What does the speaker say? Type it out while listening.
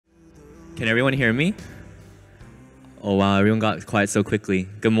Can everyone hear me? Oh wow, everyone got quiet so quickly.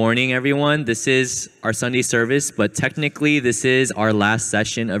 Good morning, everyone. This is our Sunday service, but technically this is our last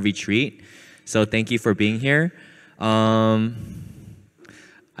session of retreat. So thank you for being here. I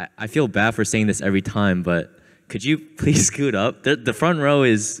feel bad for saying this every time, but could you please scoot up? The front row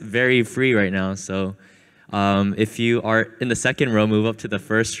is very free right now, so if you are in the second row, move up to the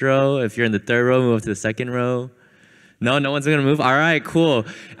first row. If you're in the third row, move up to the second row. No one's gonna move? All right, cool.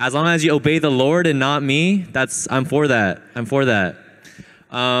 As long as you obey the Lord and not me, I'm for that.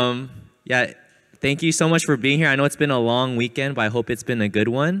 Yeah, thank you so much for being here. I know it's been a long weekend, but I hope it's been a good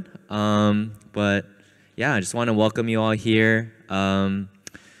one. But yeah, I just want to welcome you all here.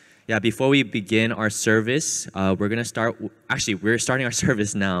 Yeah, before we begin our service, we're starting our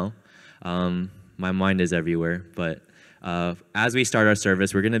service now. My mind is everywhere, but as we start our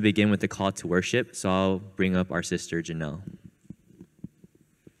service, we're going to begin with the call to worship. So I'll bring up our sister, Janelle.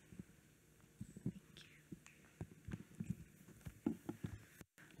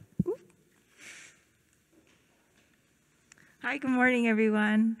 Hi, good morning,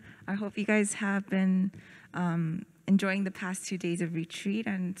 everyone. I hope you guys have been enjoying the past 2 days of retreat.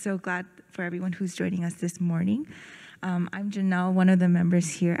 I'm so glad for everyone who's joining us this morning. I'm Janelle, one of the members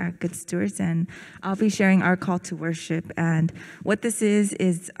here at Good Stewards, and I'll be sharing our call to worship. And what this is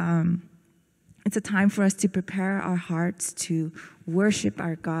it's a time for us to prepare our hearts to worship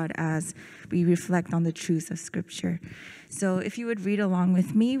our God as we reflect on the truths of Scripture. So if you would read along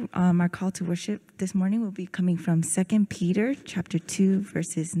with me, our call to worship this morning will be coming from 2 Peter chapter 2,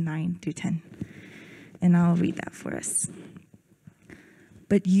 verses 9 through 10. And I'll read that for us.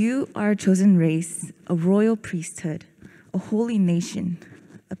 But you are a chosen race, a royal priesthood, a holy nation,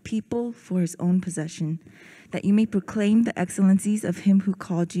 a people for his own possession, that you may proclaim the excellencies of him who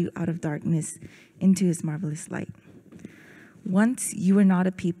called you out of darkness into his marvelous light. Once you were not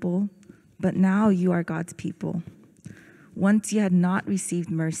a people, but now you are God's people. Once you had not received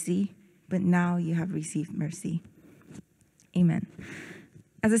mercy, but now you have received mercy. Amen.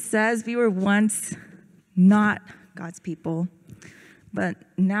 As it says, we were once not God's people, but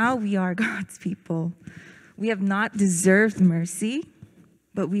now we are God's people. We have not deserved mercy,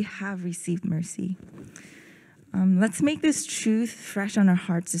 but we have received mercy. Let's make this truth fresh on our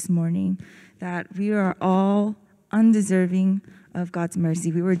hearts this morning, that we are all undeserving of God's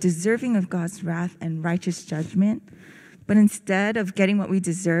mercy. We were deserving of God's wrath and righteous judgment, but instead of getting what we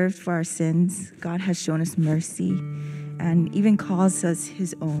deserved for our sins, God has shown us mercy and even calls us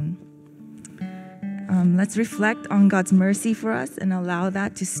his own. Let's reflect on God's mercy for us and allow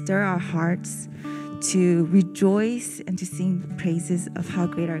that to stir our hearts to rejoice and to sing praises of how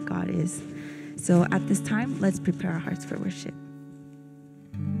great our God is. So at this time, let's prepare our hearts for worship.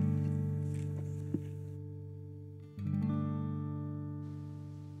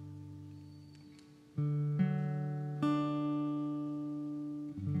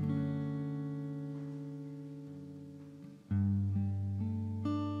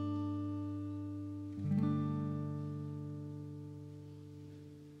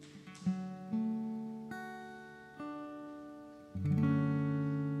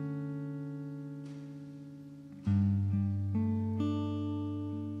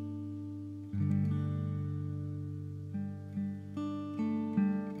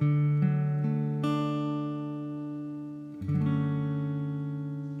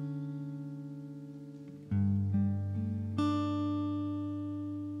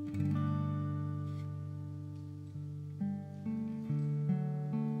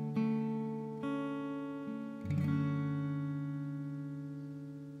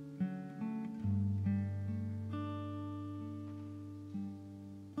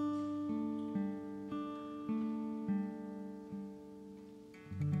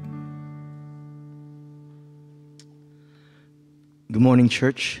 Good morning,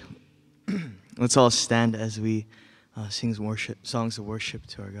 church. Let's all stand as we sing songs of worship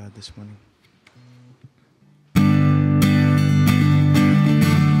to our God this morning.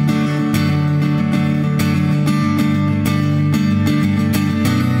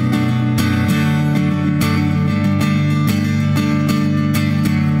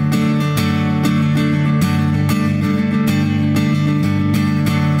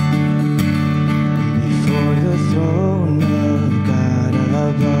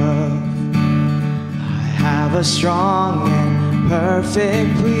 A strong and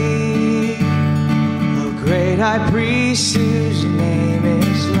perfect plea, a great high priest whose name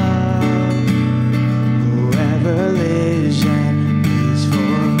is love, whoever lives and bleeds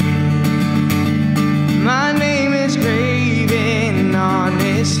for me. My name is graven on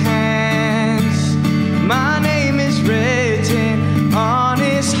his hands, my name is written on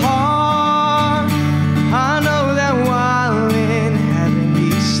his heart.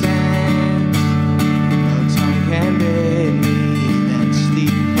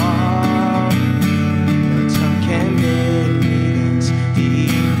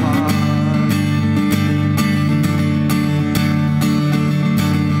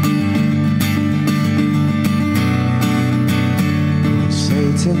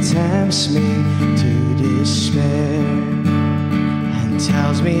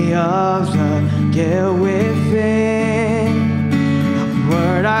 tells me of the guilt within.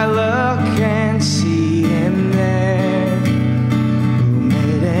 Upward I look and see him there, who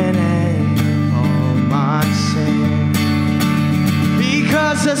made an end of all my sin.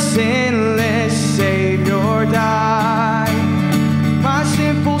 Because a sinless Savior died, my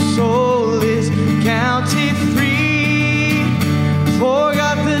sinful soul is counted free.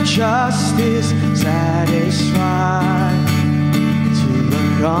 Forgot the justice, satisfied to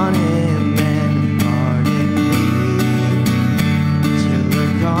look on him and pardon me, to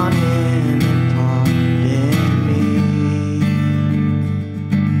look on him and pardon me.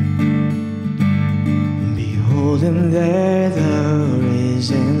 Behold him there, the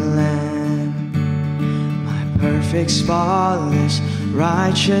risen Lamb, my perfect, spotless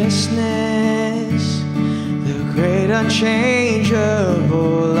righteousness, the great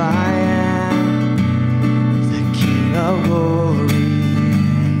unchangeable I am, the King of glory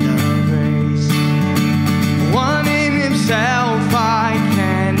and of grace. One in himself I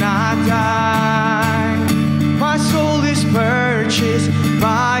cannot die, my soul is purchased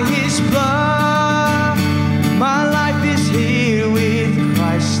by his blood, my life is here with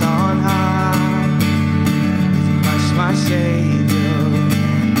Christ on high, with Christ my Savior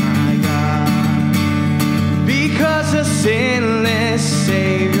and my God. Because a sinless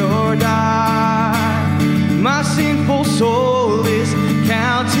Savior died, my sinful soul is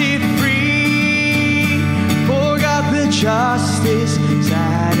counted free. Forgot the justice,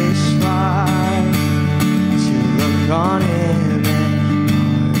 satisfied to look on him and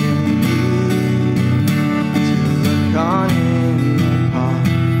pardon me, to look on him and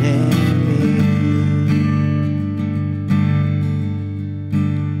pardon me.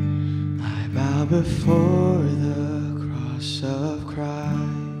 I bow before the cross of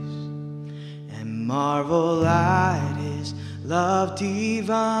Christ and marvel at his love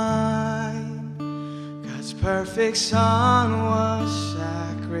divine. God's perfect Son was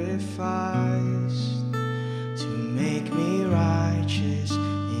sacrificed to make me righteous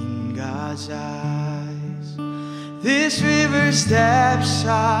in God's eyes. This river's depths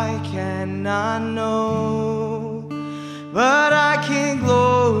I cannot know, but I can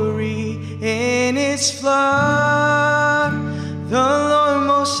glory in its flood. The Lord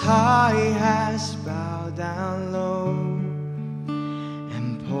Most High has bowed down low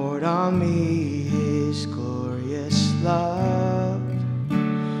and poured on me his glorious love,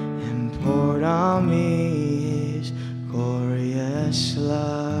 and poured on me his glorious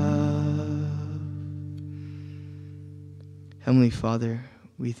love. Heavenly Father,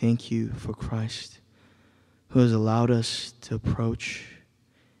 we thank you for Christ, who has allowed us to approach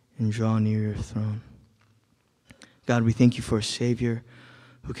and draw near your throne. God, we thank you for a Savior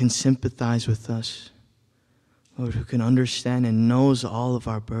who can sympathize with us, Lord, who can understand and knows all of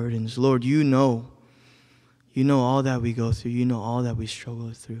our burdens. Lord, you know all that we go through. You know all that we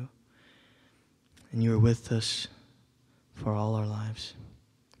struggle through. And you are with us for all our lives.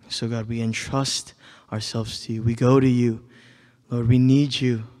 So God, we entrust ourselves to you. We go to you. Lord, we need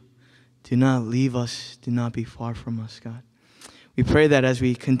you. Do not leave us. Do not be far from us, God. We pray that as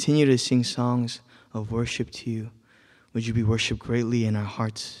we continue to sing songs of worship to you, would you be worshiped greatly in our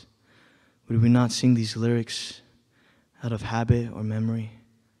hearts? Would we not sing these lyrics out of habit or memory,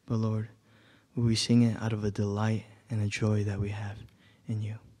 but Lord, would we sing it out of a delight and a joy that we have in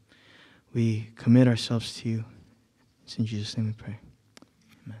you? We commit ourselves to you. It's in Jesus' name we pray.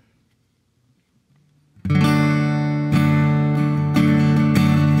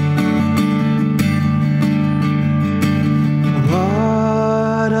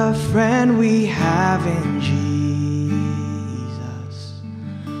 What a friend we have in Jesus,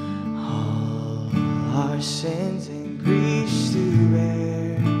 all our sins and griefs to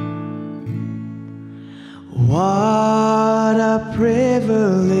bear. What a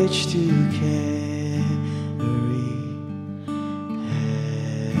privilege to carry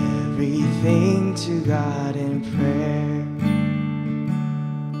everything to God in prayer.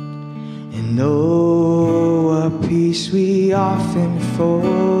 And oh, what peace we often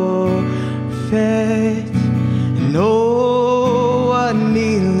forfeit, and oh, what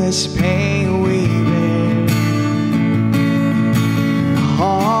needless pain we bear,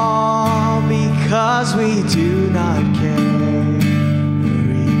 all because we do not carry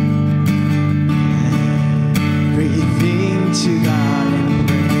everything to God in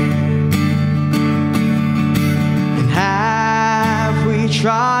prayer. And have we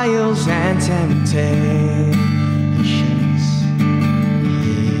trials and temptations?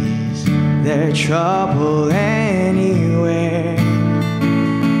 Is there trouble anywhere?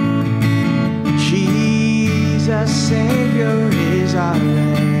 Jesus, Savior, is is our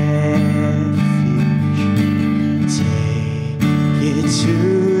refuge. Take it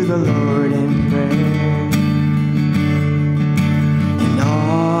to the Lord in prayer. And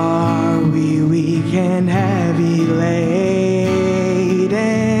are we weak and heavy laden,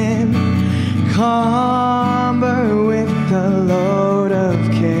 cumber with the load of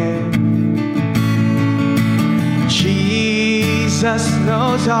care? Jesus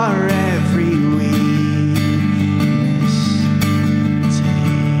knows our every weakness.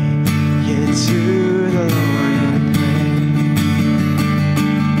 Take it to the Lord in prayer.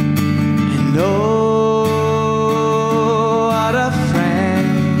 And oh, what a friend.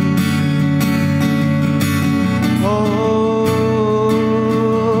 Oh,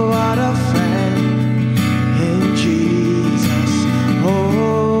 what a friend in Jesus.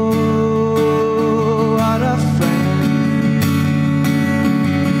 Oh, what a friend.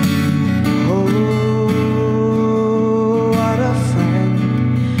 Oh, what a friend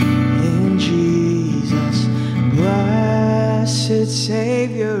in Jesus. Blessed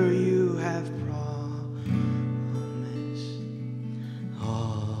Savior, you have promised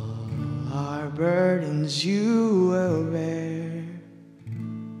all our burdens you will bear.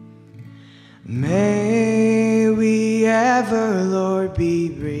 May we ever, Lord, be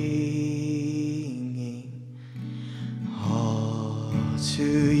bringing all to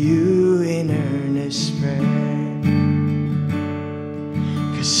you in earnest prayer.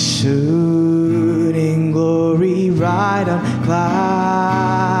 'Cause soon in glory ride unclouded,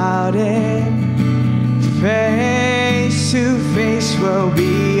 face to face will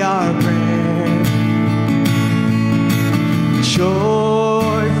be our prayer.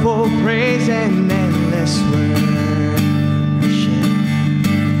 Joyful praise and endless worship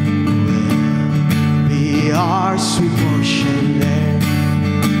will be our sweet portion there.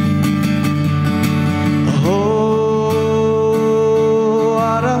 Oh,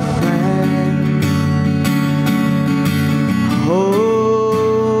 what a friend. Oh,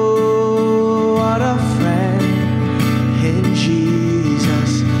 what a friend in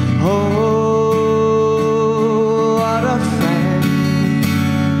Jesus. Oh, what a friend.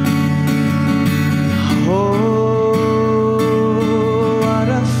 Oh, what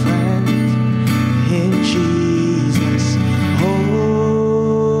a friend in Jesus. Oh,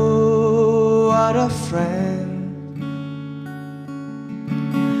 what a friend.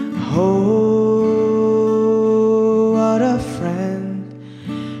 Oh, what a friend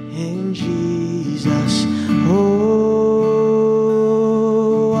in Jesus. Oh,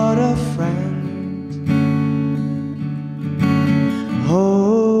 what a friend.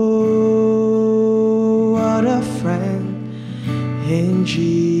 Oh, what a friend in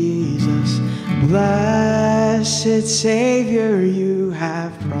Jesus. Blessed Savior, you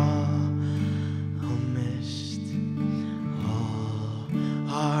have promised all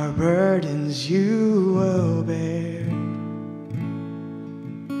our burdens you will bear.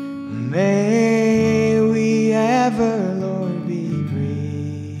 May we ever, Lord, be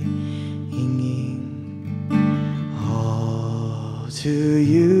bringing all to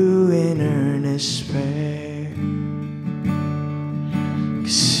you in earnest prayer.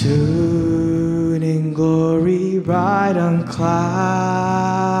 'Cause soon in glory bright unclouded,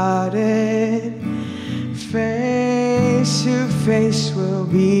 face to face will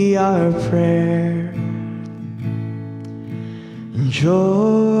be our prayer.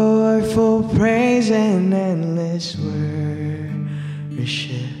 Joyful praise and endless worship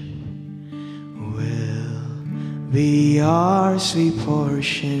will be our sweet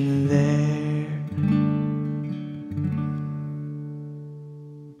portion there.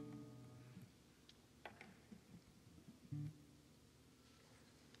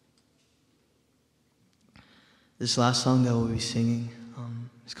 This last song that we'll be singing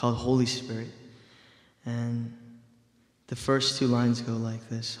is called Holy Spirit. And the first two lines go like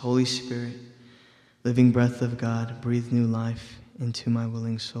this: Holy Spirit, living breath of God, breathe new life into my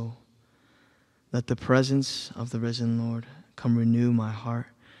willing soul. Let the presence of the risen Lord come renew my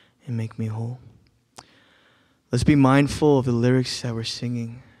heart and make me whole. Let's be mindful of the lyrics that we're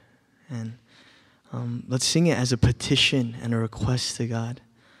singing, and let's sing it as a petition and a request to God,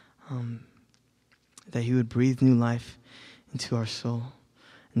 that He would breathe new life into our soul,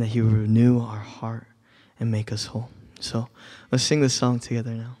 and that He would renew our heart and make us whole. So let's sing this song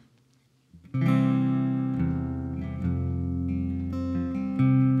together now.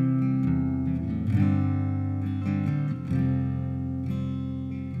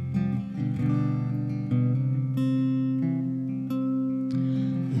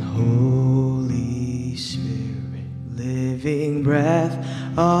 Holy Spirit, living breath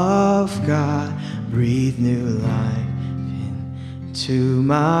of God, breathe new life to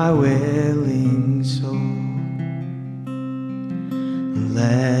my willing soul.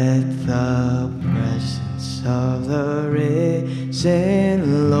 Let the presence of the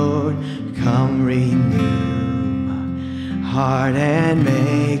risen Lord come renew my heart and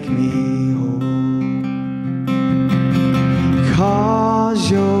make me whole. Cause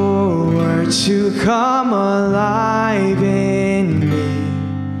your word to come alive in me.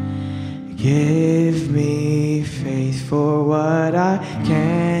 Give me faith for what I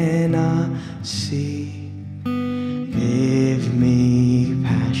cannot see. Give me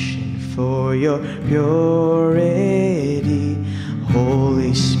passion for your purity.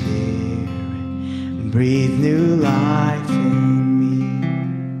 Holy Spirit, breathe new life in me.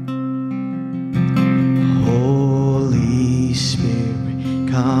 Holy Spirit,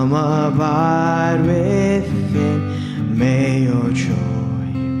 come abide within. May your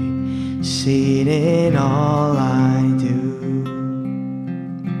joy be seen in all I do.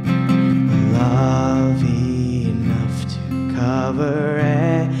 Love enough to cover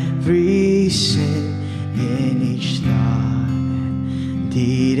every sin in each thought and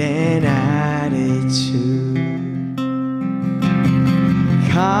deed and attitude.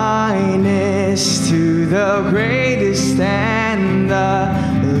 Kindness to the greatest and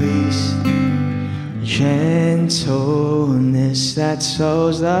the least. Gentleness that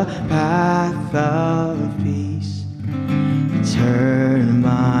sows the path of peace. Turn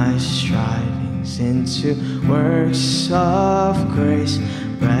my strivings into works of grace.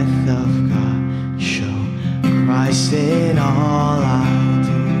 Breath of God, show Christ in all I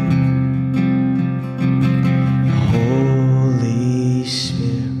do. Holy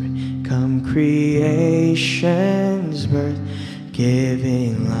Spirit, come creation's birth,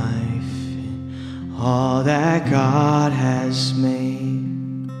 giving life in all that God has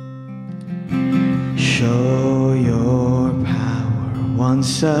made. Show your power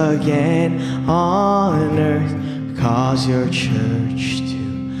once again on earth. Cause your church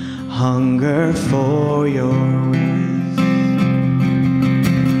to hunger for your ways.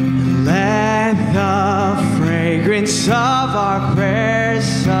 And let the fragrance of our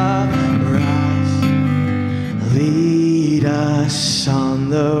prayers arise. Lead us on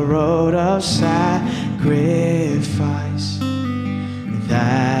the road of sacrifice,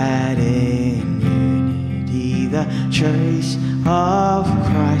 that in unity the trace of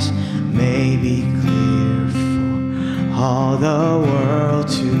Christ may be clear for all the world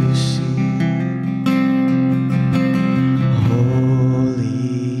to see.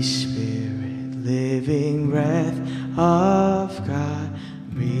 Holy Spirit, living breath of God,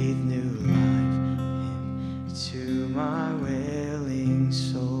 breathe new life into my willing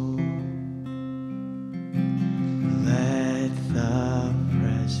soul. Let the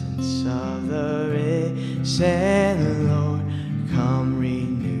presence of the risen Lord come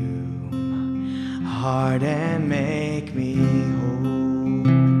renew my heart and make me whole.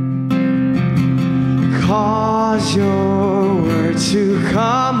 Cause your word to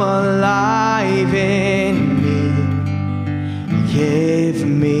come alive in me. Give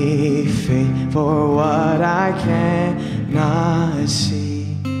me faith for what I cannot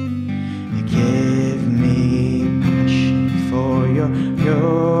see. Give me passion for your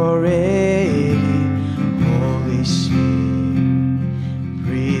purity. Holy Spirit,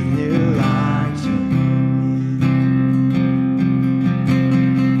 breathe new life in me.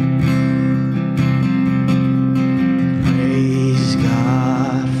 Praise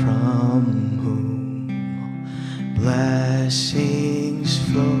God from whom all blessings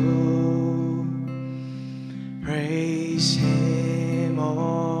flow. Praise Him,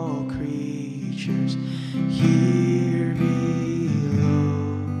 all creatures here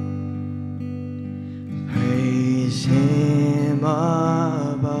below. Praise Him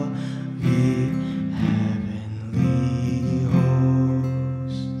above, ye heavenly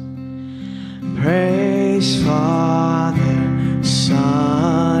hosts. Praise Father,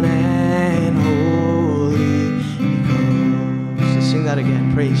 Son, and Holy Ghost. Let's sing that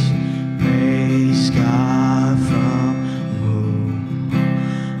again. Praise God from whom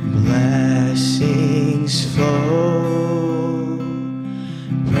blessings flow.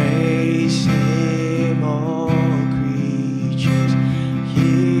 Praise Him, all creatures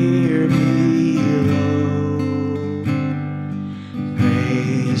here below.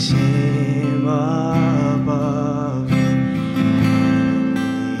 Praise Him above,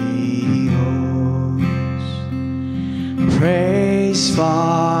 heavenly hosts. Praise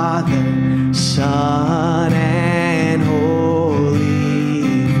Father, Son, and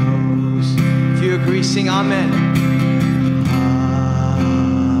Holy Ghost. If you agree, sing amen.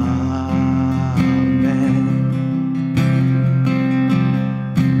 Amen.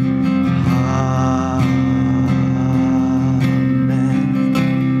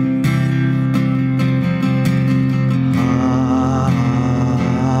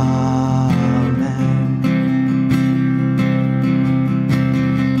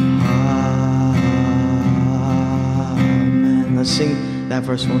 that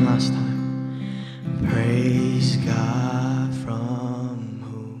verse one last time. Praise God from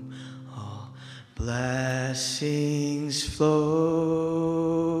whom all blessings flow.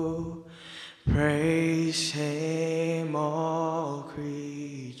 Praise Him, all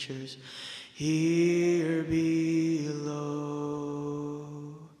creatures here below.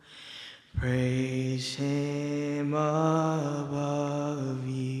 Praise Him above,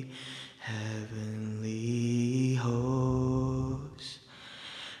 ye heavenly hosts.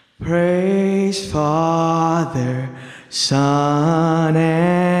 Praise Father, Son,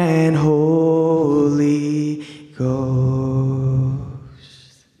 and Holy Ghost.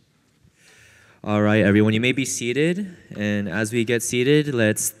 All right, everyone, you may be seated. And as we get seated,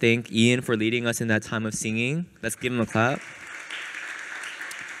 let's thank Ian for leading us in that time of singing. Let's give him a clap.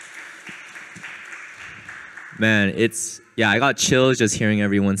 Man, I got chills just hearing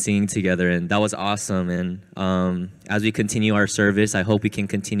everyone singing together, and that was awesome. And as we continue our service, I hope we can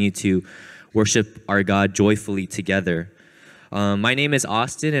continue to worship our God joyfully together. My name is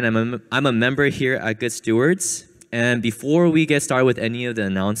Austin, and I'm a member here at Good Stewards. And before we get started with any of the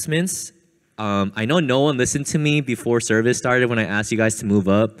announcements, I know no one listened to me before service started when I asked you guys to move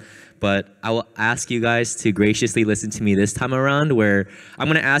up, but I will ask you guys to graciously listen to me this time around, where I'm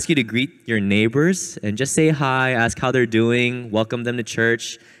going to ask you to greet your neighbors and just say hi, ask how they're doing, welcome them to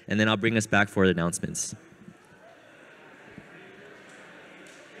church, and then I'll bring us back for the announcements.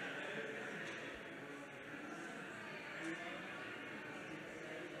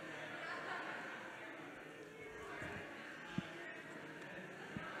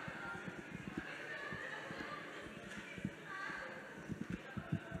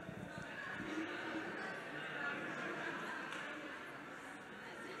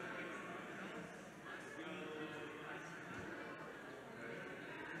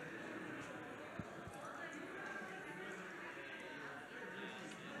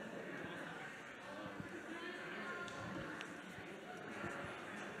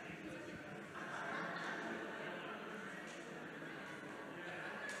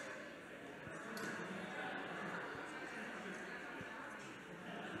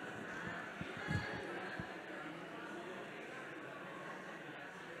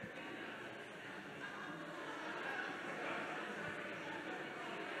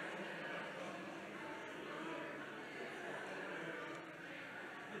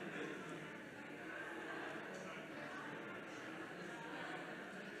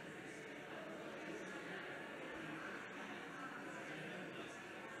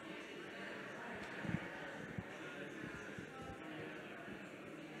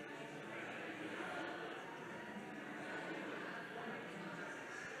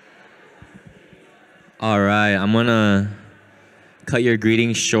 All right, I'm gonna cut your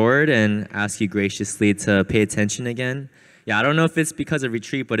greetings short and ask you graciously to pay attention again. Yeah, I don't know if it's because of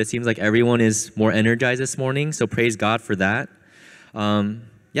retreat, but it seems like everyone is more energized this morning, so praise God for that.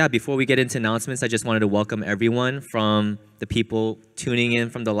 Before we get into announcements, I just wanted to welcome everyone, from the people tuning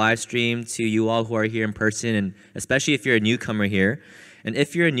in from the live stream to you all who are here in person, and especially if you're a newcomer here. And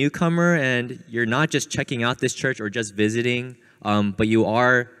if you're a newcomer and you're not just checking out this church or just visiting, but you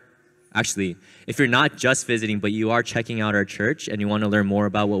are Actually, if you're not just visiting, but you are checking out our church and you want to learn more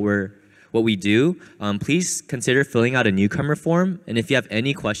about what we do, please consider filling out a newcomer form. And if you have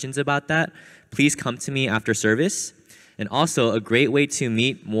any questions about that, please come to me after service. And also, a great way to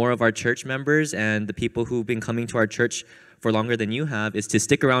meet more of our church members and the people who've been coming to our church for longer than you have is to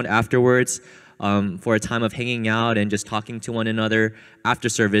stick around afterwards for a time of hanging out and just talking to one another after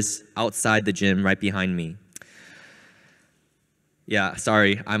service outside the gym right behind me. Yeah,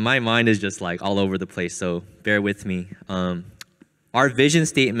 sorry, my mind is just like all over the place, so bear with me. Our vision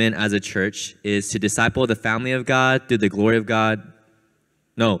statement as a church is to disciple the family of God through the glory of God.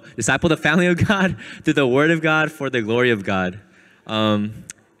 No, disciple the family of God through the word of God for the glory of God. Amen.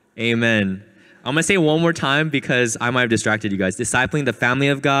 I'm going to say it one more time because I might have distracted you guys. Discipling the family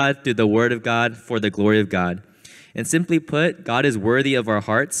of God through the word of God for the glory of God. And simply put, God is worthy of our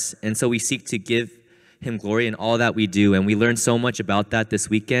hearts, and so we seek to give Him glory in all that we do. And we learned so much about that this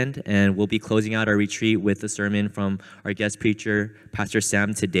weekend, and we'll be closing out our retreat with a sermon from our guest preacher, Pastor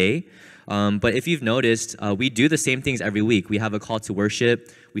Sam, today. But if you've noticed, we do the same things every week. We have a call to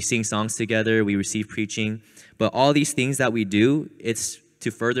worship, we sing songs together, we receive preaching. But all these things that we do, it's to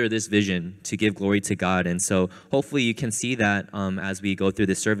further this vision, to give glory to God. And so hopefully you can see that as we go through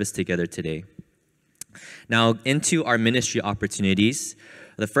this service together today. Now, into our ministry opportunities.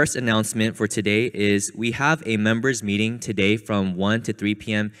 The first announcement for today is we have a members meeting today from 1 to 3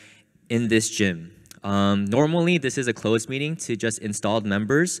 p.m. in this gym. Normally, this is a closed meeting to just installed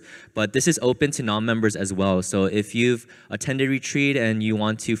members, but this is open to non-members as well. So if you've attended retreat and you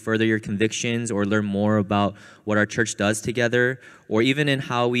want to further your convictions or learn more about what our church does together, or even in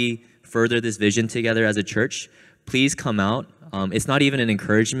how we further this vision together as a church, please come out. It's not even an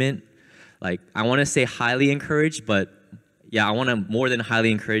encouragement. Like, I want to say highly encouraged, but yeah, I want to more than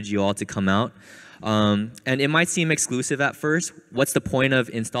highly encourage you all to come out. And it might seem exclusive at first. What's the point of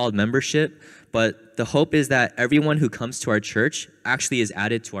installed membership? But the hope is that everyone who comes to our church actually is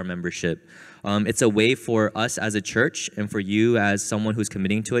added to our membership. It's a way for us as a church and for you as someone who's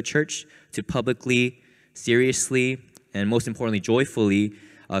committing to a church to publicly, seriously, and most importantly, joyfully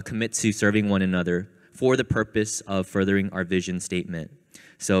commit to serving one another for the purpose of furthering our vision statement.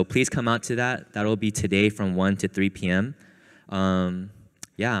 So please come out to that. That'll be today from 1 to 3 p.m.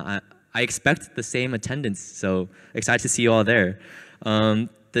 I expect the same attendance, so excited to see you all there.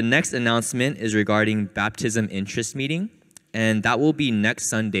 The next announcement is regarding baptism interest meeting, and that will be next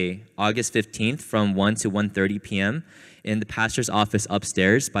Sunday, August 15th from 1 to 1:30 p.m. in the pastor's office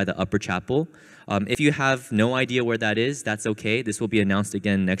upstairs by the upper chapel. If you have no idea where that is, that's okay. This will be announced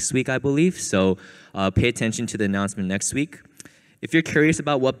again next week, I believe, so pay attention to the announcement next week. If you're curious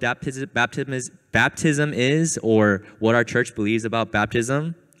about what baptism is or what our church believes about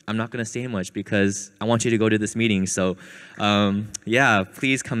baptism, I'm not going to say much because I want you to go to this meeting. So,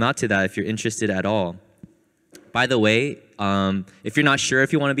 please come out to that if you're interested at all. By the way, if you're not sure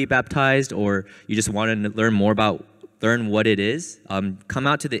if you want to be baptized or you just want to learn what it is, come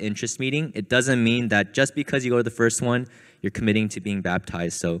out to the interest meeting. It doesn't mean that just because you go to the first one, you're committing to being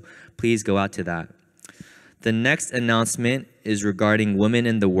baptized. So please go out to that. The next announcement is regarding Women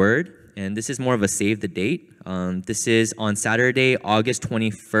in the Word, and this is more of a save the date. This is on Saturday, August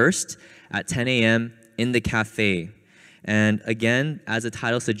 21st at 10 a.m. in the cafe. And again, as the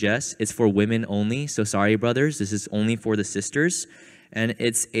title suggests, it's for women only. So sorry, brothers, this is only for the sisters. And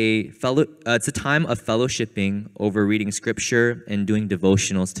it's a time of fellowshipping over reading scripture and doing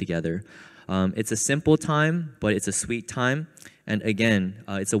devotionals together. It's a simple time, but it's a sweet time. And again,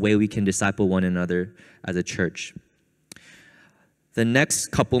 it's a way we can disciple one another as a church. The next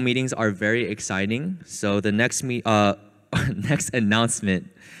couple meetings are very exciting. So the next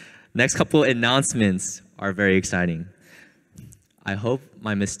couple announcements are very exciting. I hope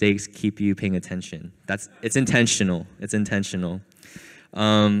my mistakes keep you paying attention. It's intentional. It's intentional.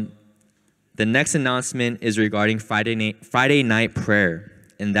 The next announcement is regarding Friday night prayer,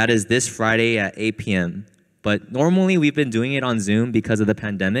 and that is this Friday at 8 p.m. But normally we've been doing it on Zoom because of the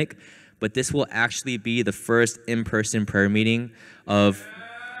pandemic, but this will actually be the first in-person prayer meeting of,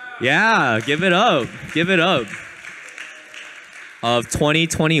 give it up, of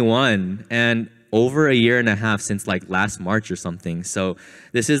 2021, and over a year and a half since like last March or something. So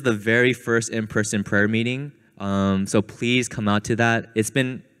this is the very first in-person prayer meeting. So please come out to that. It's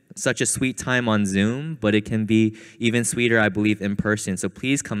been such a sweet time on Zoom, but it can be even sweeter, I believe, in person. So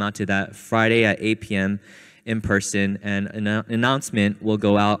please come out to that Friday at 8 p.m. in person, and an announcement will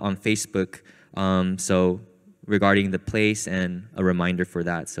go out on Facebook regarding the place and a reminder for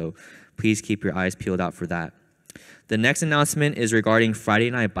that. So please keep your eyes peeled out for that. The next announcement is regarding Friday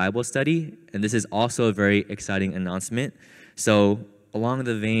night Bible study, and this is also a very exciting announcement. So along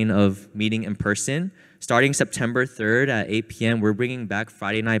the vein of meeting in person, starting September 3rd at 8 p.m., we're bringing back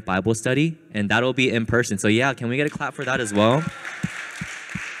Friday night Bible study, and that'll be in person. So can we get a clap for that as well?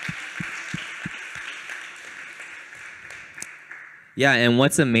 Yeah, and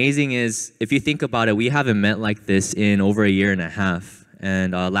what's amazing is, if you think about it, we haven't met like this in over a year and a half.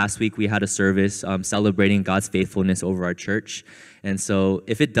 And last week we had a service celebrating God's faithfulness over our church. And so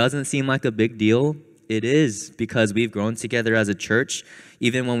if it doesn't seem like a big deal, it is, because we've grown together as a church,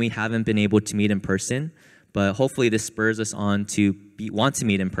 even when we haven't been able to meet in person. But hopefully this spurs us on to want to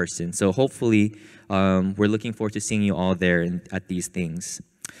meet in person. So hopefully we're looking forward to seeing you all there at these things.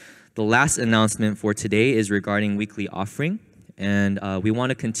 The last announcement for today is regarding weekly offering. And we want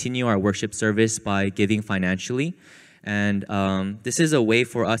to continue our worship service by giving financially. And this is a way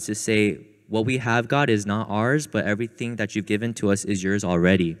for us to say, what we have, God, is not ours, but everything that you've given to us is yours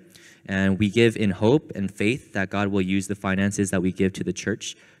already. And we give in hope and faith that God will use the finances that we give to the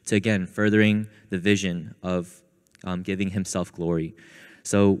church to, again, furthering the vision of giving himself glory.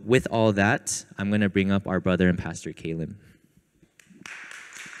 So with all that, I'm going to bring up our brother and Pastor Caleb.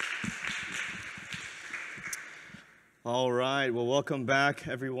 All right, well, welcome back,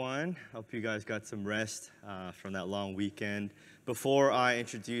 everyone. Hope you guys got some rest from that long weekend. Before I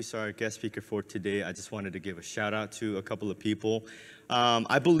introduce our guest speaker for today, I just wanted to give a shout out to a couple of people.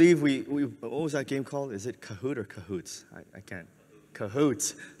 I believe we what was that game called? Is it Kahoot or Cahoots? I can't.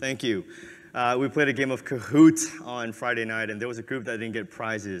 Cahoots, thank you. we played a game of Kahoot on Friday night, and there was a group that didn't get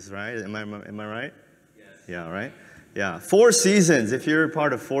prizes, right? Am I right? Yes. Yeah, right? Yeah, 4 Seasons. If you're a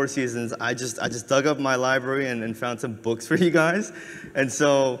part of 4 Seasons, I just dug up my library and found some books for you guys. And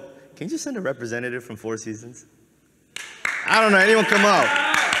so, can you just send a representative from 4 Seasons? I don't know, anyone come up?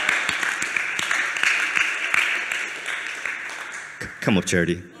 Come up,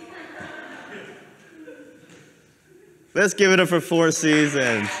 Charity. Let's give it up for 4 Seasons.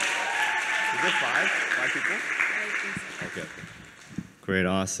 Is it 5? 5 people? Okay. Great,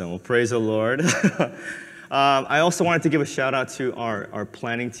 awesome. Well, praise the Lord. I also wanted to give a shout out to our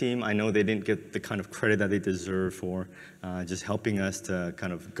planning team. I know they didn't get the kind of credit that they deserve for just helping us to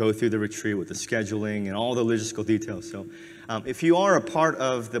kind of go through the retreat with the scheduling and all the logistical details. So if you are a part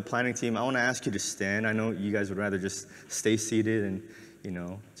of the planning team, I want to ask you to stand. I know you guys would rather just stay seated and,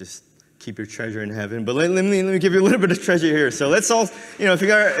 just keep your treasure in heaven. But let me give you a little bit of treasure here. So let's all, if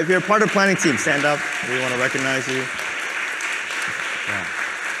you're a part of the planning team, stand up. We want to recognize you. Yeah.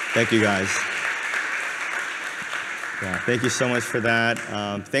 Thank you, guys. Yeah, thank you so much for that.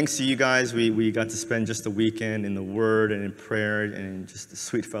 Thanks to you guys, we got to spend just a weekend in the Word and in prayer and in just a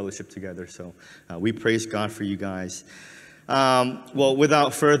sweet fellowship together. So we praise God for you guys. Well,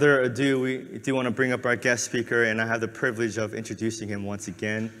 without further ado, we do want to bring up our guest speaker, and I have the privilege of introducing him once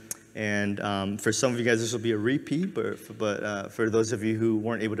again. And for some of you guys, this will be a repeat, but for those of you who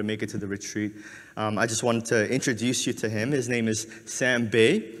weren't able to make it to the retreat, I just wanted to introduce you to him. His name is Sam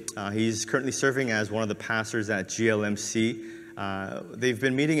Bay. He's currently serving as one of the pastors at GLMC. They've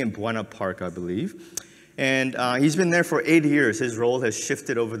been meeting in Buena Park, I believe. And he's been there for 8 years. His role has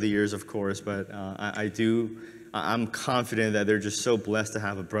shifted over the years, of course, but I'm confident that they're just so blessed to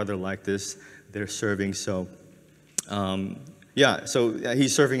have a brother like this they're serving. So,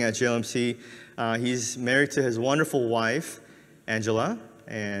 he's serving at GLMC. He's married to his wonderful wife, Angela,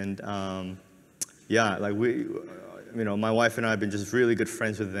 and my wife and I have been just really good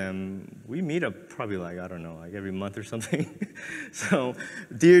friends with them. We meet up probably like every month or something. So,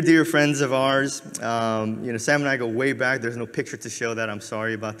 dear friends of ours. Sam and I go way back. There's no picture to show that. I'm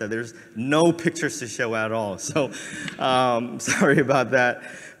sorry about that. There's no pictures to show at all. So, sorry about that.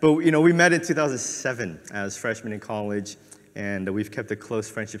 But, we met in 2007 as freshmen in college. And we've kept a close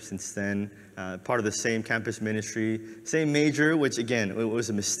friendship since then. Part of the same campus ministry, same major, which again, it was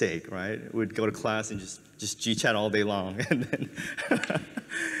a mistake, right? We'd go to class and just G-chat all day long, and then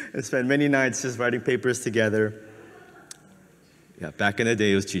and spend many nights just writing papers together. Yeah, back in the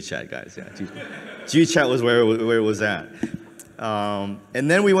day, it was G-chat, guys. Yeah, G-chat was where it was at.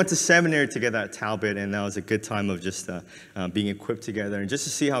 And then we went to seminary together at Talbot, and that was a good time of just being equipped together and just to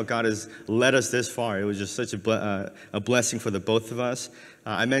see how God has led us this far. It was just such a blessing for the both of us.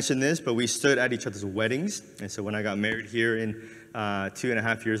 I mentioned this, but we stood at each other's weddings, and so when I got married here in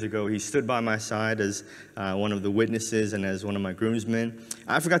 2.5 years ago, he stood by my side as one of the witnesses and as one of my groomsmen.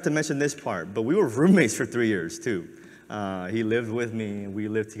 I forgot to mention this part, but we were roommates for 3 years too. He lived with me, and we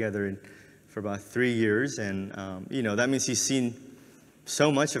lived together for about 3 years, and that means he's seen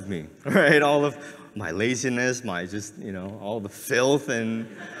so much of me, right? All of my laziness, my all the filth, and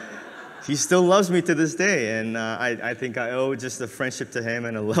he still loves me to this day, and I think I owe just a friendship to him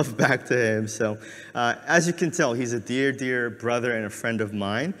and a love back to him. So as you can tell, he's a dear brother and a friend of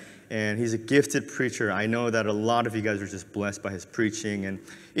mine, and he's a gifted preacher. I know that a lot of you guys were just blessed by his preaching, and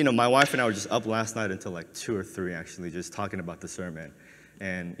my wife and I were just up last night until like 2 or 3 actually, just talking about the sermon.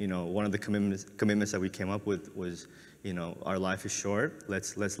 And one of the commitments that we came up with was, our life is short.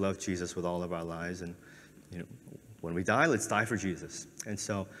 Let's love Jesus with all of our lives, and when we die, let's die for Jesus. And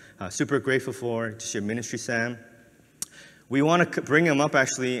so, super grateful for just your ministry, Sam. We want to bring him up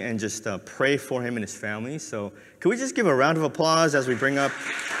actually and just pray for him and his family. So, can we just give a round of applause as we bring up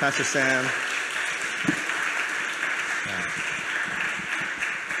Pastor Sam?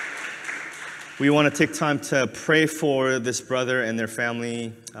 We want to take time to pray for this brother and their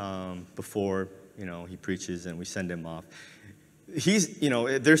family before, he preaches and we send him off.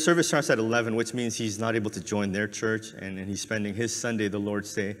 Their service starts at 11, which means he's not able to join their church, and he's spending his Sunday, the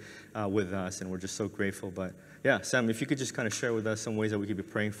Lord's Day, with us, and we're just so grateful. But yeah, Sam, if you could just kind of share with us some ways that we could be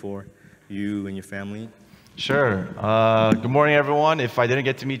praying for you and your family. Sure. Good morning, everyone. If I didn't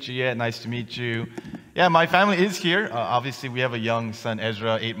get to meet you yet, nice to meet you. Yeah, my family is here. Obviously, we have a young son,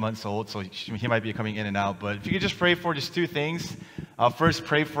 Ezra, 8 months old, so he might be coming in and out. But if you could just pray for just 2 things. First,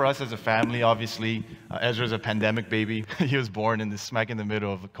 pray for us as a family. Obviously, Ezra's a pandemic baby. He was born smack in the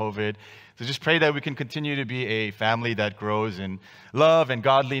middle of COVID. So just pray that we can continue to be a family that grows in love and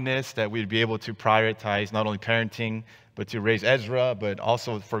godliness, that we'd be able to prioritize not only parenting, but to raise Ezra, but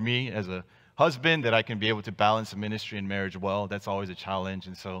also for me as a husband, that I can be able to balance the ministry and marriage well. That's always a challenge.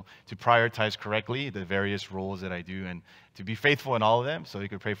 And so to prioritize correctly the various roles that I do and to be faithful in all of them. So you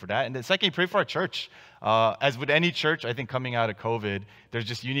could pray for that. And then second, pray for our church. As with any church, I think coming out of COVID, there's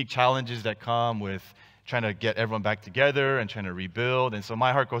just unique challenges that come with trying to get everyone back together and trying to rebuild. And so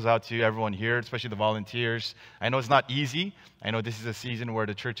my heart goes out to everyone here, especially the volunteers. I know it's not easy. I know this is a season where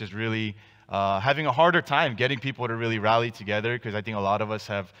the church is really having a harder time getting people to really rally together, because I think a lot of us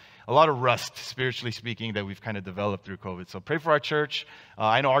have a lot of rust, spiritually speaking, that we've kind of developed through COVID. So pray for our church.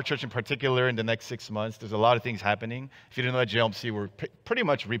 I know our church in particular, in the next 6 months, there's a lot of things happening. If you didn't know, at JLMC, we're pretty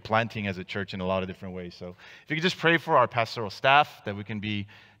much replanting as a church in a lot of different ways. So if you could just pray for our pastoral staff, that we can be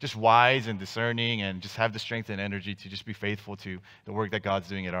just wise and discerning and just have the strength and energy to just be faithful to the work that God's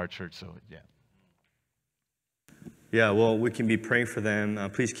doing at our church. So, yeah. Yeah, well, we can be praying for them.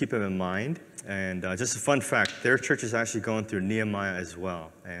 Please keep them in mind. And just a fun fact, their church is actually going through Nehemiah as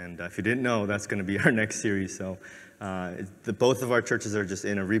well. And if you didn't know, that's going to be our next series. So both of our churches are just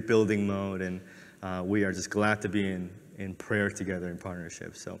in a rebuilding mode, and we are just glad to be in prayer together in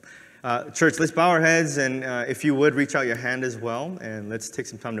partnership. So church, let's bow our heads, and if you would, reach out your hand as well, and let's take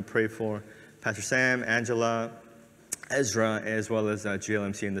some time to pray for Pastor Sam, Angela, Ezra, as well as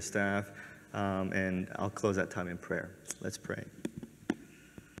GLMC and the staff. And I'll close that time in prayer. Let's pray.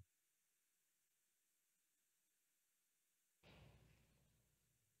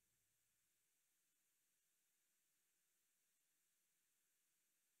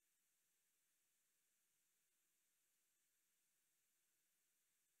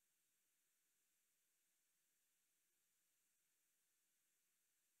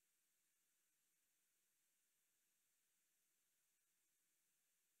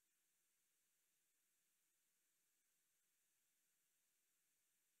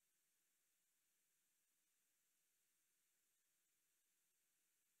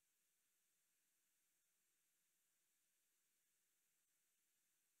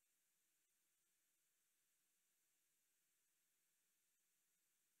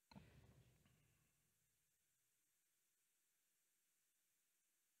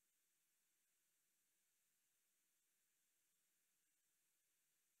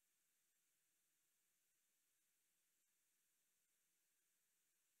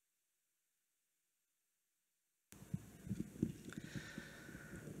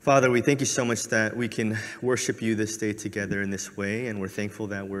 Father, we thank you so much that we can worship you this day together in this way, and we're thankful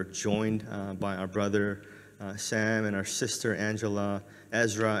that we're joined by our brother Sam and our sister Angela,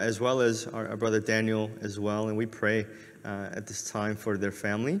 Ezra, as well as our brother Daniel as well, and we pray at this time for their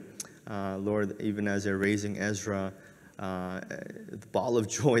family. Lord, even as they're raising Ezra, the ball of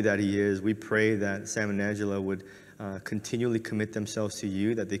joy that he is, we pray that Sam and Angela would continually commit themselves to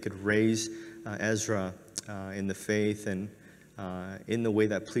you, that they could raise Ezra in the faith and in the way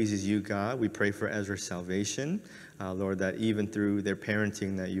that pleases you, God. We pray for Ezra's salvation, Lord, that even through their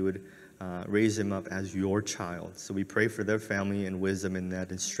parenting, that you would raise him up as your child. So we pray for their family and wisdom in that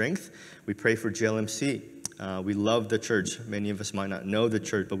and strength. We pray for JLMC. We love the church. Many of us might not know the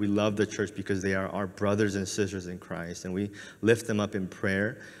church, but we love the church because they are our brothers and sisters in Christ, and we lift them up in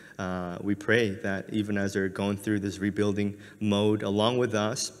prayer. We pray that even as they're going through this rebuilding mode along with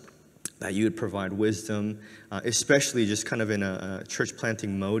us, that you would provide wisdom, especially just kind of in a church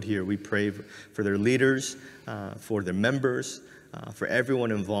planting mode here. We pray for their leaders, for their members, for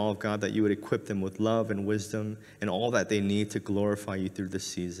everyone involved, God, that you would equip them with love and wisdom and all that they need to glorify you through this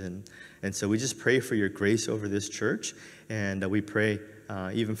season. And so we just pray for your grace over this church, and we pray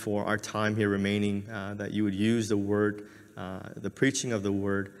even for our time here remaining, that you would use the word, the preaching of the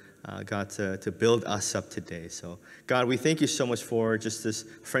word, God, to build us up today. So, God, we thank you so much for just this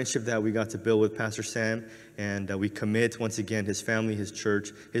friendship that we got to build with Pastor Sam, and we commit once again his family, his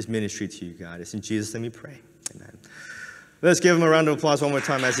church, his ministry to you, God. It's in Jesus' name we pray. Amen. Let's give him a round of applause one more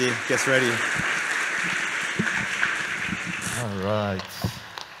time as he gets ready. All right.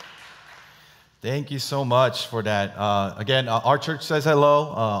 Thank you so much for that. Again, our church says hello.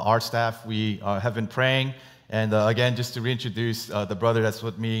 Our staff, we have been praying. And again, just to reintroduce the brother that's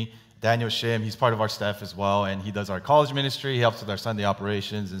with me, Daniel Shim. He's part of our staff as well, and he does our college ministry. He helps with our Sunday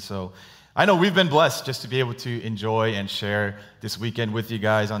operations. And so I know we've been blessed just to be able to enjoy and share this weekend with you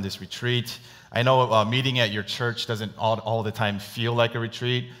guys on this retreat. I know meeting at your church doesn't all the time feel like a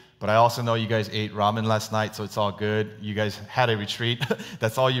retreat, but I also know you guys ate ramen last night, so it's all good. You guys had a retreat.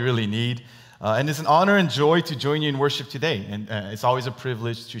 That's all you really need. And it's an honor and joy to join you in worship today. And it's always a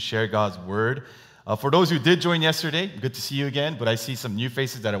privilege to share God's word. For those who did join yesterday, good to see you again, but I see some new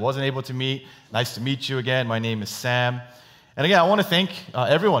faces that I wasn't able to meet. Nice to meet you again. My name is Sam. And again, I want to thank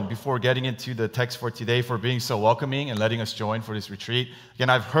everyone before getting into the text for today for being so welcoming and letting us join for this retreat. Again,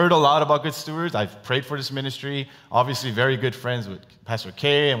 I've heard a lot about Good Stewards. I've prayed for this ministry. Obviously, very good friends with Pastor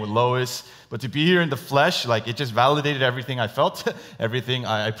Kay and with Lois. But to be here in the flesh, like, it just validated everything I felt, everything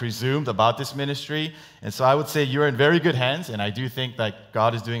I presumed about this ministry. And so I would say you're in very good hands. And I do think that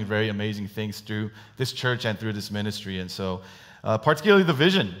God is doing very amazing things through this church and through this ministry. And so particularly the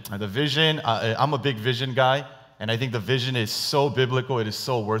vision. I'm a big vision guy. And I think the vision is so biblical, it is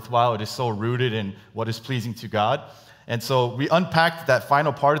so worthwhile, it is so rooted in what is pleasing to God. And so we unpacked that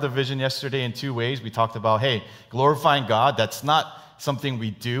final part of the vision yesterday in two ways. We talked about, hey, glorifying God, that's not something we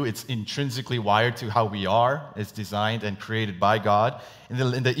do. It's intrinsically wired to how we are. It's designed and created by God.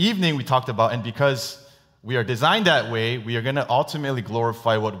 In the evening, we talked about, and because we are designed that way, we are going to ultimately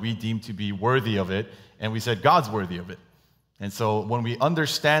glorify what we deem to be worthy of it. And we said God's worthy of it. And so when we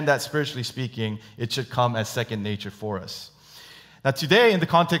understand that, spiritually speaking, it should come as second nature for us. Now today, in the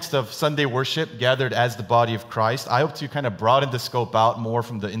context of Sunday worship, gathered as the body of Christ, I hope to kind of broaden the scope out more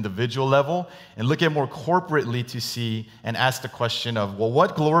from the individual level and look at more corporately to see and ask the question of, well,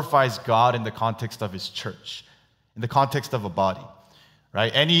 what glorifies God in the context of His church, in the context of a body,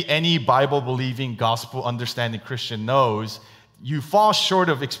 right? Any Bible-believing, gospel-understanding Christian knows you fall short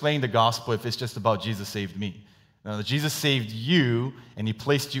of explaining the gospel if it's just about Jesus saved me. Now, Jesus saved you, and He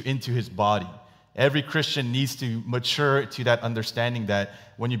placed you into His body. Every Christian needs to mature to that understanding that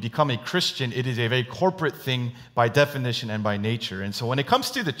when you become a Christian, it is a very corporate thing by definition and by nature. And so when it comes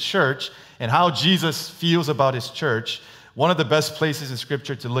to the church and how Jesus feels about His church, one of the best places in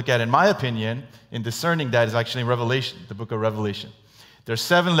Scripture to look at, in my opinion, in discerning that is actually Revelation, the book of Revelation. There's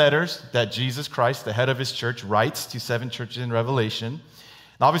 7 letters that Jesus Christ, the head of His church, writes to 7 churches in Revelation.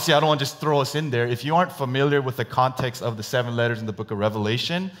 Obviously, I don't want to just throw us in there. If you aren't familiar with the context of the 7 letters in the book of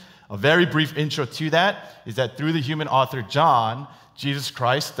Revelation, a very brief intro to that is that through the human author John, Jesus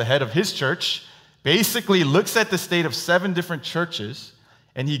Christ, the head of His church, basically looks at the state of 7 different churches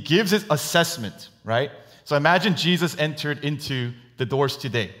and he gives his assessment, right? So imagine Jesus entered into the doors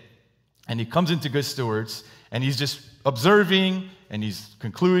today and he comes into Good Stewards and he's just observing and he's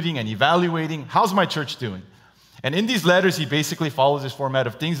concluding and evaluating, how's my church doing? And in these letters, he basically follows this format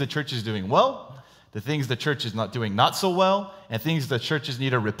of things the church is doing well, the things the church is not doing not so well, and things the churches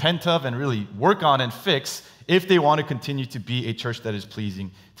need to repent of and really work on and fix if they want to continue to be a church that is pleasing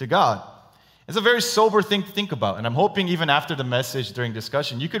to God. It's a very sober thing to think about, and I'm hoping even after the message during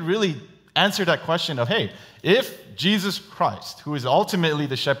discussion, you could really answer that question of, hey, if Jesus Christ, who is ultimately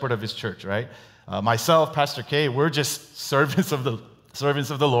the shepherd of His church, right? Myself, Pastor Kay, we're just servants of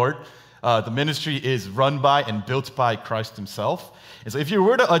the Lord. The ministry is run by and built by Christ Himself. And so if you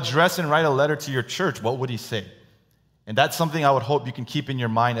were to address and write a letter to your church, what would He say? And that's something I would hope you can keep in your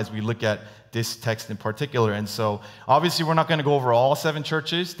mind as we look at this text in particular. And so obviously we're not going to go over all 7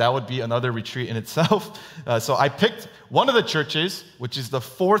 churches. That would be another retreat in itself. So I picked one of the churches, which is the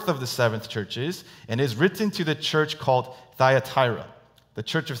 4th of the 7 churches, and is written to the church called Thyatira, the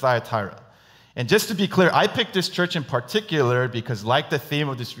church of Thyatira. And just to be clear, I picked this church in particular because, like the theme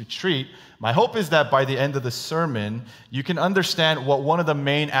of this retreat, my hope is that by the end of the sermon, you can understand what one of the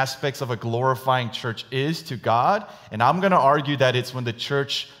main aspects of a glorifying church is to God. And I'm going to argue that it's when the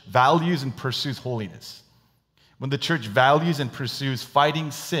church values and pursues holiness, when the church values and pursues fighting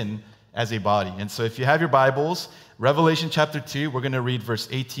sin as a body. And so if you have your Bibles, Revelation chapter 2, we're going to read verse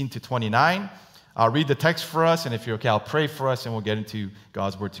 18 to 29. I'll read the text for us, and if you're okay, I'll pray for us, and we'll get into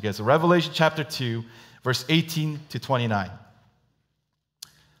God's word together. So Revelation chapter 2, verse 18 to 29.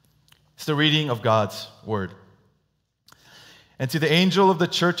 It's the reading of God's word. And to the angel of the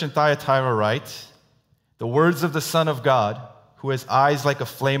church in Thyatira write, the words of the Son of God, who has eyes like a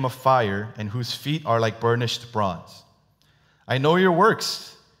flame of fire, and whose feet are like burnished bronze. I know your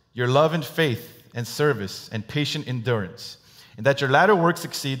works, your love and faith and service and patient endurance, and that your latter works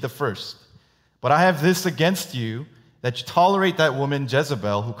exceed the first. But I have this against you, that you tolerate that woman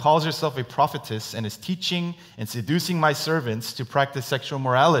Jezebel, who calls herself a prophetess and is teaching and seducing my servants to practice sexual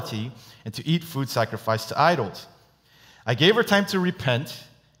morality and to eat food sacrificed to idols. I gave her time to repent,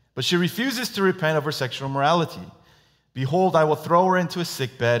 but she refuses to repent of her sexual morality. Behold, I will throw her into a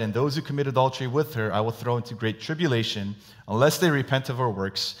sickbed, and those who commit adultery with her I will throw into great tribulation, unless they repent of her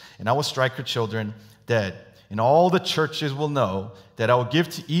works, and I will strike her children dead. And all the churches will know that I will give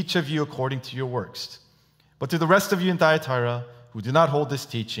to each of you according to your works. But to the rest of you in Thyatira, who do not hold this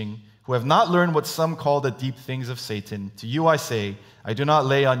teaching, who have not learned what some call the deep things of Satan, to you I say, I do not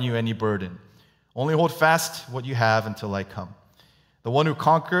lay on you any burden. Only hold fast what you have until I come. The one who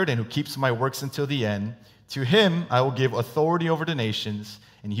conquered and who keeps my works until the end, To him I will give authority over the nations,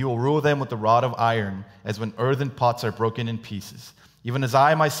 and he will rule them with a rod of iron, as when earthen pots are broken in pieces. Even as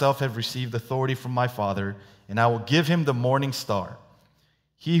I myself have received authority from my Father, and I will give him the morning star.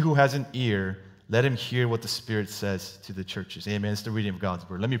 He who has an ear, let him hear what the Spirit says to the churches. Amen. It's the reading of God's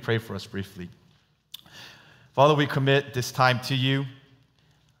word. Let me pray for us briefly. Father, we commit this time to you.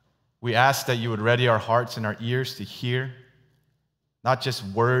 We ask that you would ready our hearts and our ears to hear, not just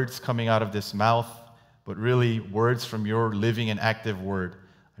words coming out of this mouth, but really words from your living and active word.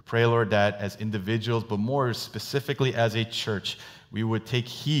 I pray, Lord, that as individuals, but more specifically as a church, we would take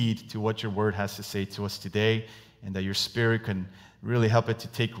heed to what your word has to say to us today, and that your Spirit can really help it to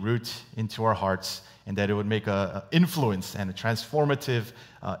take root into our hearts, and that it would make an influence and a transformative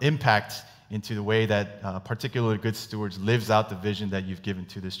impact into the way that particularly Good Stewards lives out the vision that you've given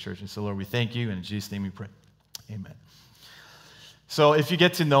to this church. And so, Lord, we thank you, and in Jesus' name we pray. Amen. So if you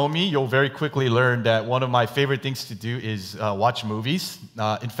get to know me, you'll very quickly learn that one of my favorite things to do is watch movies.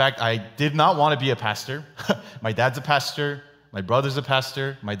 In fact, I did not want to be a pastor. My dad's a pastor. My brother's a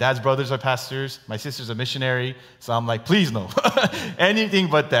pastor. My dad's brothers are pastors. My sister's a missionary. So I'm like, please no. Anything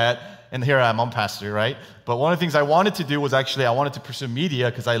but that. And here I am, I'm a pastor, right? But one of the things I wanted to do was actually, I wanted to pursue media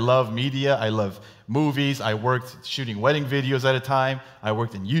because I love media. I love movies. I worked shooting wedding videos at a time. I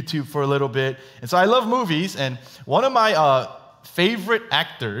worked in YouTube for a little bit. And so I love movies. And one of my favorite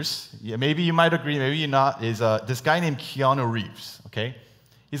actors, maybe you might agree, maybe you're not, is this guy named Keanu Reeves, okay?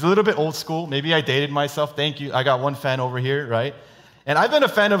 He's a little bit old school. Maybe I dated myself. Thank you. I got one fan over here, right? And I've been a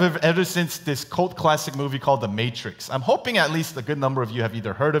fan of him ever since this cult classic movie called The Matrix. I'm hoping at least a good number of you have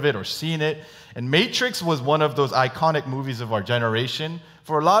either heard of it or seen it. And Matrix was one of those iconic movies of our generation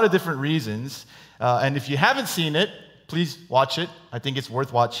for a lot of different reasons. And if you haven't seen it, please watch it. I think it's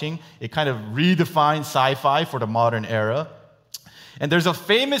worth watching. It kind of redefines sci-fi for the modern era. And there's a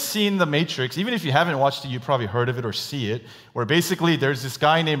famous scene in The Matrix, even if you haven't watched it, you've probably heard of it or see it, where basically there's this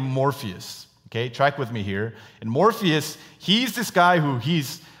guy named Morpheus. Okay, track with me here. And Morpheus, he's this guy who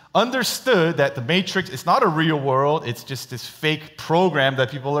he's understood that the Matrix is not a real world, it's just this fake program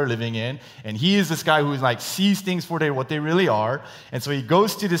that people are living in. And he is this guy who like sees things for what they really are. And so he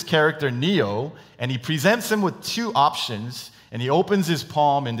goes to this character, Neo, and he presents him with two options. And he opens his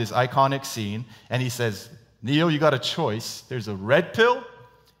palm in this iconic scene, and he says, Neo, you got a choice. There's a red pill,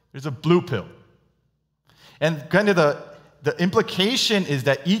 there's a blue pill. And kind of the implication is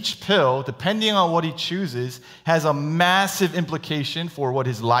that each pill, depending on what he chooses, has a massive implication for what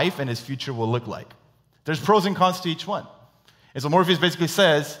his life and his future will look like. There's pros and cons to each one. And so Morpheus basically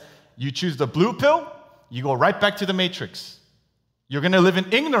says, you choose the blue pill, you go right back to the Matrix. You're going to live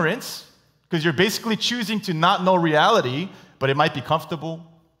in ignorance because you're basically choosing to not know reality, but it might be comfortable.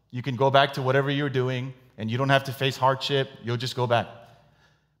 You can go back to whatever you're doing, and you don't have to face hardship. You'll just go back.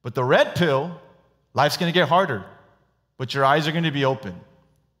 But the red pill, life's going to get harder, but your eyes are going to be open.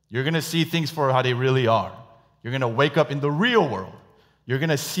 You're going to see things for how they really are. You're going to wake up in the real world. You're going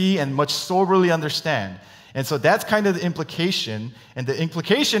to see and much soberly understand. And so that's kind of the implication. And the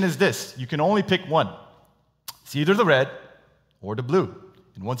implication is this: you can only pick one. It's either the red or the blue.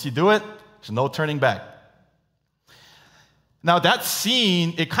 And once you do it, there's no turning back. Now, that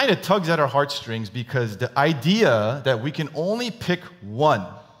scene, it kind of tugs at our heartstrings because the idea that we can only pick one,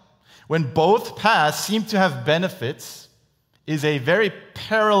 when both paths seem to have benefits, is a very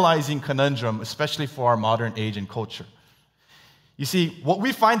paralyzing conundrum, especially for our modern age and culture. You see, what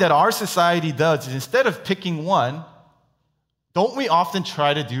we find that our society does is instead of picking one, don't we often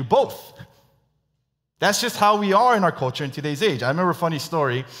try to do both? That's just how we are in our culture in today's age. I remember a funny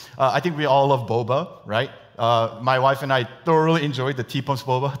story. I think we all love boba, right? My wife and I thoroughly enjoyed the T-Pumps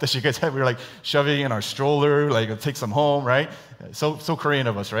boba that you guys had. We were like shoving it in our stroller, like take some home, right? So Korean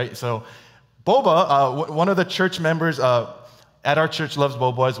of us, right? So boba, one of the church members at our church loves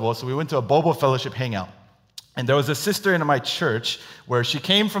boba as well. So we went to a boba fellowship hangout. And there was a sister in my church where she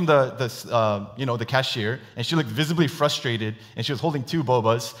came from the cashier, and she looked visibly frustrated, and she was holding two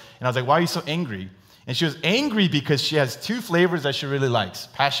bobas. And I was like, why are you so angry? And she was angry because she has two flavors that she really likes,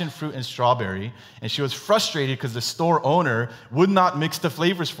 passion fruit and strawberry. And she was frustrated because the store owner would not mix the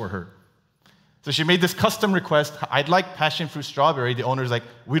flavors for her. So she made this custom request, I'd like passion fruit strawberry. The owner's like,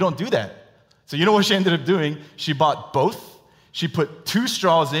 we don't do that. So you know what she ended up doing? She bought both. She put 2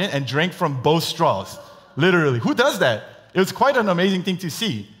 straws in and drank from both straws. Literally. Who does that? It was quite an amazing thing to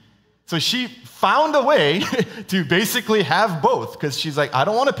see. So she found a way to basically have both because she's like, I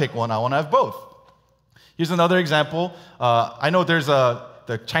don't want to pick one. I want to have both. Here's another example. I know there's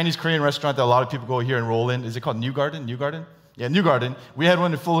the Chinese Korean restaurant that a lot of people go here and roll in. Is it called New Garden? New Garden? Yeah, New Garden. We had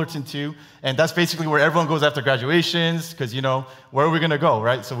one in Fullerton too, and that's basically where everyone goes after graduations, because, where are we going to go,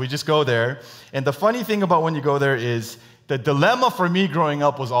 right? So we just go there. And the funny thing about when you go there is the dilemma for me growing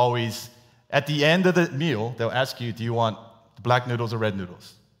up was always, at the end of the meal, they'll ask you, do you want black noodles or red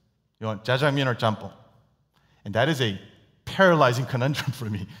noodles? You want jjajangmyeon or jjampong? And that is a paralyzing conundrum for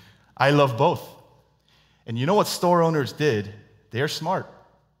me. I love both. And you know what store owners did? They're smart.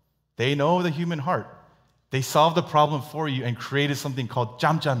 They know the human heart. They solved the problem for you and created something called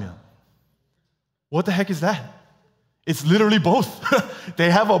jamjamyeon. What the heck is that? It's literally both.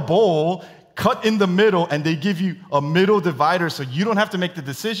 They have a bowl cut in the middle, and they give you a middle divider so you don't have to make the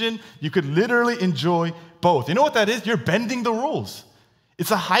decision. You could literally enjoy both. You know what that is? You're bending the rules.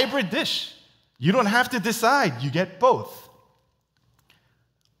 It's a hybrid dish. You don't have to decide. You get both.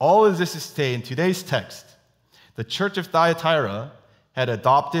 All of this is to say, in today's text, the church of Thyatira had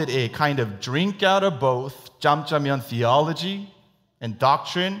adopted a kind of drink out of both jamjamyeon theology and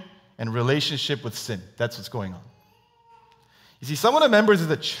doctrine and relationship with sin. That's what's going on. You see, some of the members of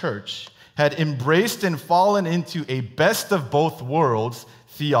the church had embraced and fallen into a best of both worlds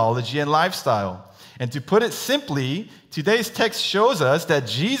theology and lifestyle. And to put it simply, today's text shows us that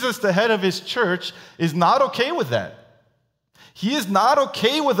Jesus, the head of his church, is not okay with that. He is not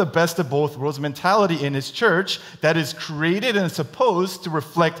okay with the best of both worlds mentality in his church that is created and supposed to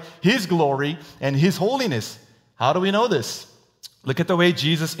reflect his glory and his holiness. How do we know this? Look at the way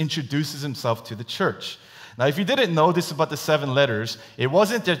Jesus introduces himself to the church. Now, if you didn't know this about the 7 letters, it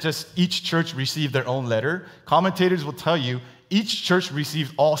wasn't that just each church received their own letter. Commentators will tell you each church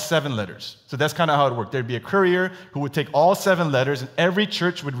received all 7 letters. So that's kind of how it worked. There'd be a courier who would take all 7 letters, and every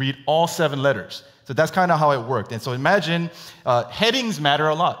church would read all 7 letters. So that's kind of how it worked. And so imagine headings matter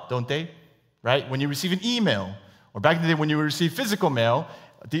a lot, don't they? Right? When you receive an email, or back in the day when you receive physical mail,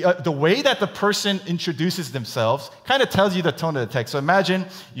 the way that the person introduces themselves kind of tells you the tone of the text. So imagine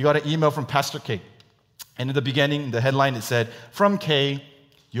you got an email from Pastor K. And in the beginning, the headline, it said, "From K,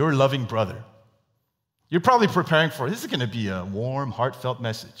 your loving brother." You're probably preparing for, this is going to be a warm, heartfelt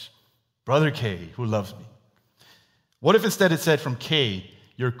message. Brother K, who loves me. What if instead it said, "From K,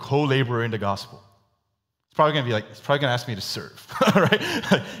 your co-laborer in the gospel"? It's probably going to ask me to serve, right?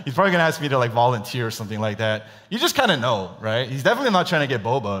 He's probably going to ask me to volunteer or something like that. You just kind of know, right? He's definitely not trying to get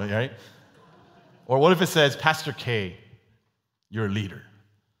boba, right? Or what if it says, "Pastor K, your leader"?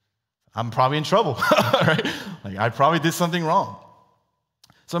 I'm probably in trouble, right? I probably did something wrong.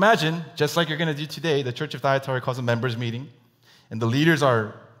 So imagine, just like you're going to do today, the Church of Thyatira calls a members meeting, and the leaders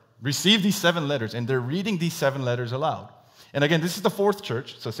receive these 7 letters, and they're reading these 7 letters aloud. And again, this is the 4th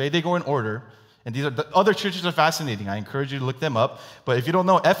church, so say they go in order, and the other churches are fascinating. I encourage you to look them up. But if you don't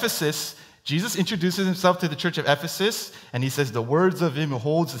know, Ephesus, Jesus introduces himself to the church of Ephesus, and he says, "The words of him who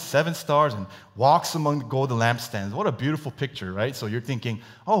holds the 7 stars and walks among the golden lampstands." What a beautiful picture, right? So you're thinking,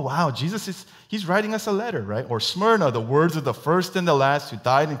 oh, wow, he's writing us a letter, right? Or Smyrna, the words of the first and the last who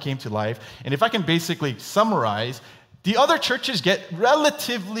died and came to life. And if I can basically summarize, the other churches get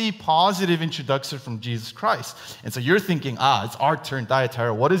relatively positive introduction from Jesus Christ. And so you're thinking, it's our turn,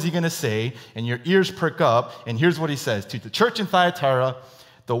 Thyatira. What is he going to say? And your ears perk up, and here's what he says. "To the church in Thyatira,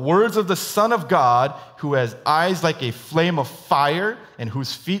 the words of the Son of God, who has eyes like a flame of fire and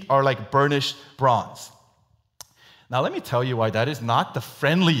whose feet are like burnished bronze." Now, let me tell you why that is not the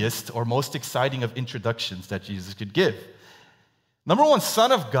friendliest or most exciting of introductions that Jesus could give. Number one,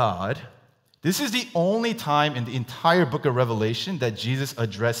 Son of God. This is the only time in the entire book of Revelation that Jesus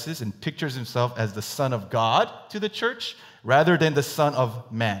addresses and pictures himself as the Son of God to the church rather than the Son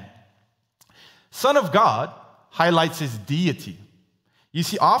of Man. Son of God highlights his deity. You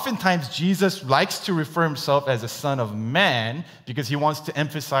see, oftentimes Jesus likes to refer himself as a son of man because he wants to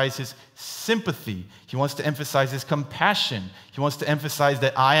emphasize his sympathy. He wants to emphasize his compassion. He wants to emphasize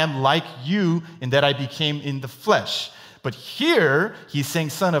that I am like you and that I became in the flesh. But here, he's saying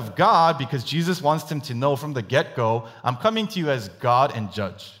son of God because Jesus wants them to know from the get-go, I'm coming to you as God and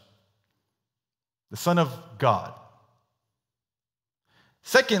judge. The Son of God.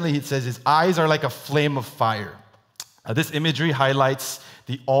 Secondly, he says his eyes are like a flame of fire. This imagery highlights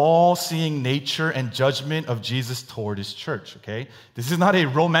the all-seeing nature and judgment of Jesus toward his church, okay? This is not a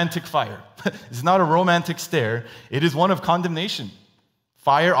romantic fire. This is not a romantic stare. It is one of condemnation.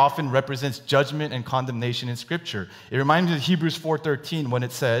 Fire often represents judgment and condemnation in Scripture. It reminds me of Hebrews 4:13 when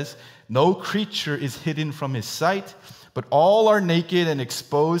it says, "No creature is hidden from his sight, but all are naked and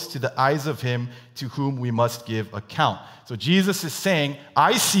exposed to the eyes of him to whom we must give account." So Jesus is saying,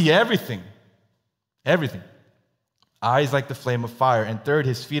 I see everything. Everything. Eyes like the flame of fire. And third,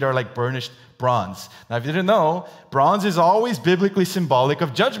 his feet are like burnished bronze. Now, if you didn't know, bronze is always biblically symbolic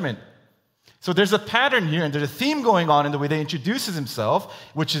of judgment. So there's a pattern here, and there's a theme going on in the way they introduces himself,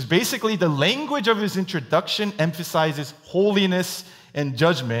 which is basically the language of his introduction emphasizes holiness and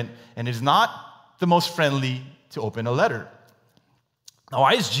judgment, and is not the most friendly to open a letter. Now,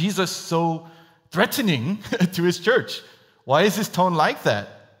 why is Jesus so threatening to his church? Why is his tone like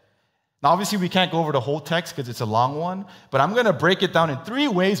that? Now, obviously, we can't go over the whole text because it's a long one, but I'm going to break it down in 3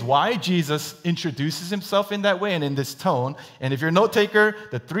 ways why Jesus introduces himself in that way and in this tone. And if you're a note taker,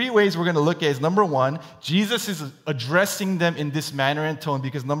 the 3 ways we're going to look at is, number 1, Jesus is addressing them in this manner and tone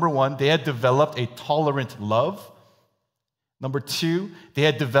because, number 1, they had developed a tolerant love. Number 2, they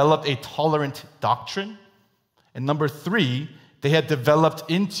had developed a tolerant doctrine. And number 3, they had developed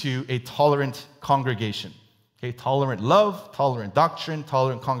into a tolerant congregation. Okay, tolerant love, tolerant doctrine,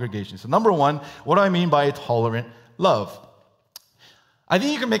 tolerant congregation. So number 1, what do I mean by a tolerant love? I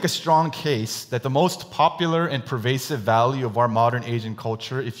think you can make a strong case that the most popular and pervasive value of our modern age and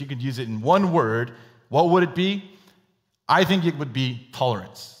culture, if you could use it in one word, what would it be? I think it would be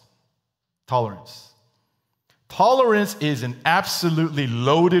tolerance. Tolerance. Tolerance is an absolutely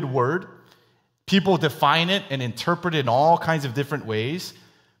loaded word. People define it and interpret it in all kinds of different ways.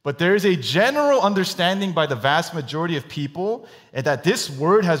 But there is a general understanding by the vast majority of people that this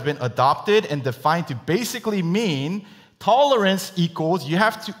word has been adopted and defined to basically mean tolerance equals you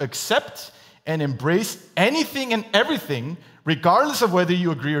have to accept and embrace anything and everything, regardless of whether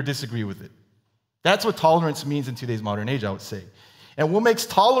you agree or disagree with it. That's what tolerance means in today's modern age, I would say. And what makes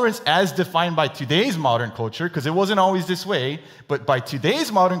tolerance as defined by today's modern culture, because it wasn't always this way, but by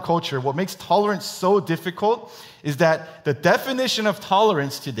today's modern culture, what makes tolerance so difficult is that the definition of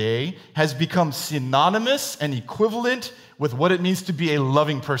tolerance today has become synonymous and equivalent with what it means to be a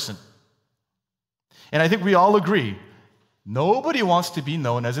loving person. And I think we all agree, nobody wants to be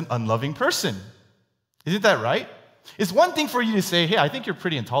known as an unloving person. Isn't that right? It's one thing for you to say, hey, I think you're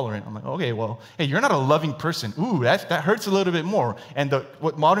pretty intolerant. I'm like, okay, well, hey, you're not a loving person. Ooh, that hurts a little bit more. And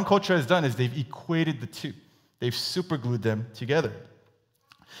what modern culture has done is they've equated the two. They've superglued them together.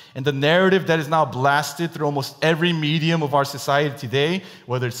 And the narrative that is now blasted through almost every medium of our society today,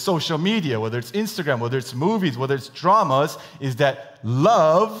 whether it's social media, whether it's Instagram, whether it's movies, whether it's dramas, is that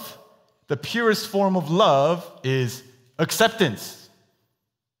love, the purest form of love, is acceptance.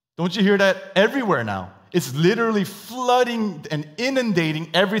 Don't you hear that everywhere now? It's literally flooding and inundating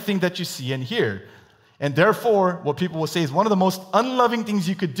everything that you see and hear. And therefore, what people will say is one of the most unloving things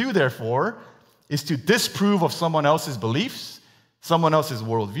you could do, therefore, is to disprove of someone else's beliefs, someone else's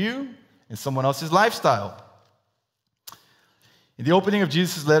worldview, and someone else's lifestyle. In the opening of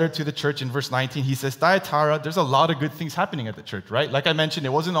Jesus' letter to the church in verse 19, he says, Thyatira, there's a lot of good things happening at the church, right? Like I mentioned, it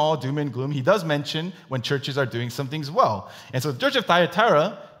wasn't all doom and gloom. He does mention when churches are doing some things well. And so the church of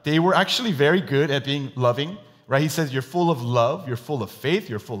Thyatira, they were actually very good at being loving, right? He says, you're full of love, you're full of faith,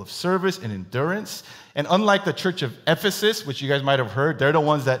 you're full of service and endurance. And unlike the church of Ephesus, which you guys might have heard, they're the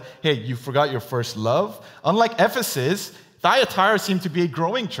ones that, hey, you forgot your first love. Unlike Ephesus, Thyatira seemed to be a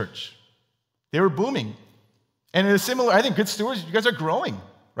growing church. They were booming. And in a similar, I think Good Stewards, you guys are growing,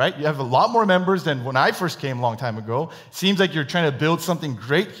 right? You have a lot more members than when I first came a long time ago. Seems like you're trying to build something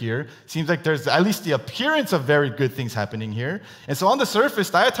great here. Seems like there's at least the appearance of very good things happening here. And so on the surface,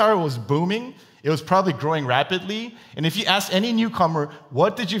 Thyatira was booming. It was probably growing rapidly. And if you ask any newcomer,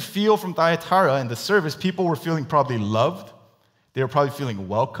 what did you feel from Thyatira in the service? People were feeling probably loved. They were probably feeling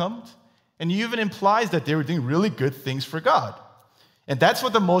welcomed. And it even implies that they were doing really good things for God. And that's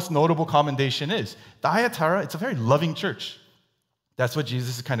what the most notable commendation is. Thyatira, it's a very loving church. That's what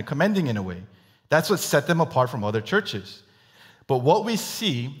Jesus is kind of commending in a way. That's what set them apart from other churches. But what we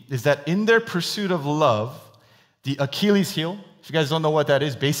see is that in their pursuit of love, the Achilles heel, if you guys don't know what that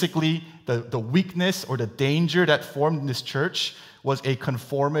is, basically the weakness or the danger that formed in this church was a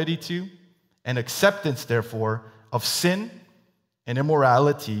conformity to and acceptance, therefore, of sin and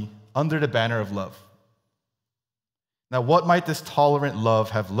immorality under the banner of love. Now, what might this tolerant love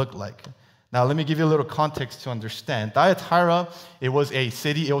have looked like? Now, let me give you a little context to understand. Thyatira, it was a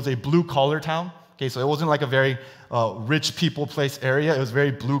city, it was a blue-collar town. Okay, so it wasn't like a very rich people place area. It was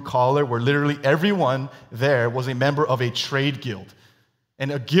very blue-collar, where literally everyone there was a member of a trade guild.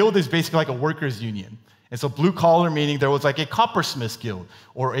 And a guild is basically like a workers' union. And so blue-collar meaning there was like a coppersmith's guild,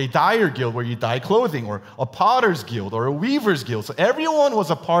 or a dyer guild where you dye clothing, or a potter's guild, or a weaver's guild. So everyone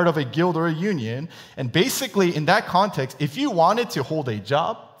was a part of a guild or a union. And basically, in that context, if you wanted to hold a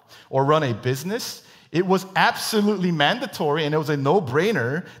job or run a business, it was absolutely mandatory and it was a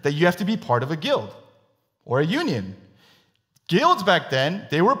no-brainer that you have to be part of a guild or a union. Guilds back then,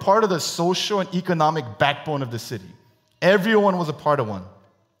 they were part of the social and economic backbone of the city. Everyone was a part of one.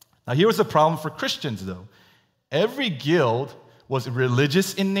 Now, here was the problem for Christians, though. Every guild was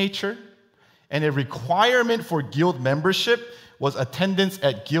religious in nature, and a requirement for guild membership was attendance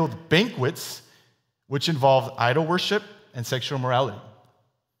at guild banquets, which involved idol worship and sexual morality.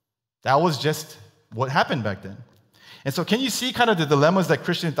 That was just what happened back then. And so can you see kind of the dilemmas that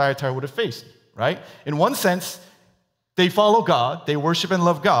Christians in Thyatira would have faced, right? In one sense, they follow God, they worship and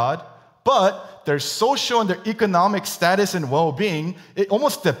love God, but their social and their economic status and well-being, it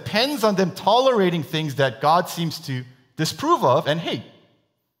almost depends on them tolerating things that God seems to disapprove of and hate.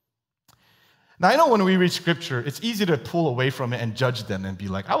 Now, I know when we read Scripture, it's easy to pull away from it and judge them and be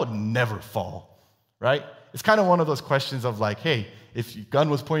like, I would never fall, right? It's kind of one of those questions of like, hey, if a gun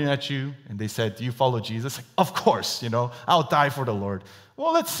was pointing at you and they said, do you follow Jesus? Like, of course, I'll die for the Lord.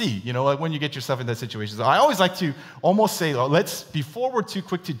 Well, let's see, like when you get yourself in that situation. So I always like to almost say, before we're too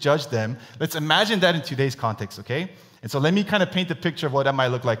quick to judge them, let's imagine that in today's context, okay? And so let me kind of paint the picture of what that might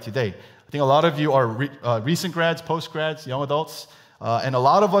look like today. I think a lot of you are recent grads, post-grads, young adults, and a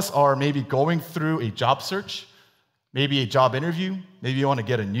lot of us are maybe going through a job search, maybe a job interview, maybe you want to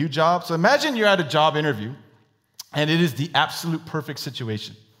get a new job. So imagine you're at a job interview, and it is the absolute perfect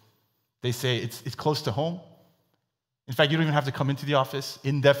situation. They say it's close to home. In fact, you don't even have to come into the office.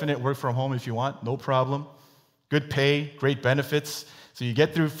 Indefinite work from home if you want, no problem. Good pay, great benefits. So you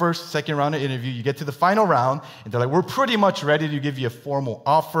get through first, second round of interview, you get to the final round, and they're like, we're pretty much ready to give you a formal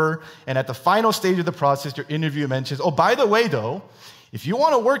offer. And at the final stage of the process, your interview mentions, oh, by the way, though, if you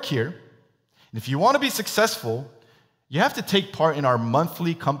want to work here, and if you want to be successful, you have to take part in our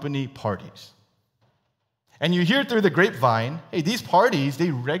monthly company parties. And you hear through the grapevine, hey, these parties, they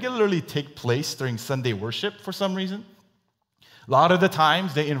regularly take place during Sunday worship for some reason. A lot of the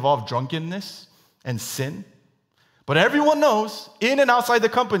times, they involve drunkenness and sin. But everyone knows, in and outside the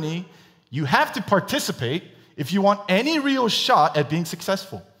company, you have to participate if you want any real shot at being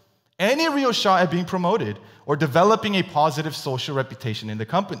successful, any real shot at being promoted, or developing a positive social reputation in the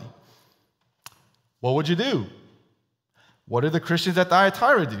company. What would you do? What did the Christians at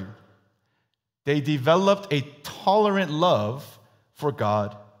Thyatira do? They developed a tolerant love for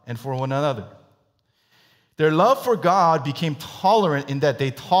God and for one another. Their love for God became tolerant in that they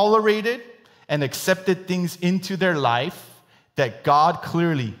tolerated and accepted things into their life that God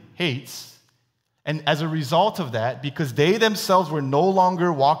clearly hates. And as a result of that, because they themselves were no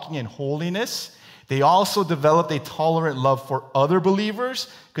longer walking in holiness, they also developed a tolerant love for other believers,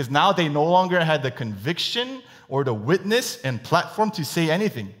 because now they no longer had the conviction or the witness and platform to say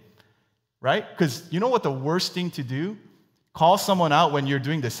anything. Right? Because you know what the worst thing to do? Call someone out when you're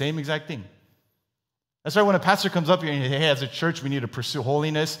doing the same exact thing. That's why when a pastor comes up here and says, hey, as a church, we need to pursue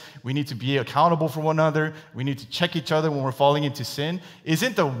holiness. We need to be accountable for one another. We need to check each other when we're falling into sin.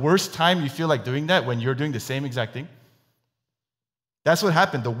 Isn't the worst time you feel like doing that when you're doing the same exact thing? That's what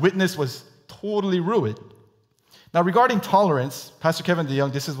happened. The witness was totally ruined. Now, regarding tolerance, Pastor Kevin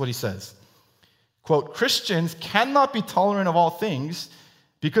DeYoung, this is what he says. Quote, Christians cannot be tolerant of all things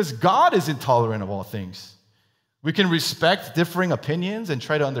because God is intolerant of all things. We can respect differing opinions and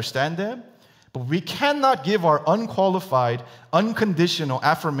try to understand them, but we cannot give our unqualified, unconditional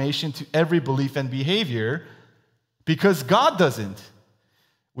affirmation to every belief and behavior because God doesn't.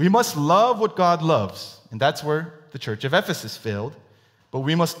 We must love what God loves, and that's where the church of Ephesus failed, but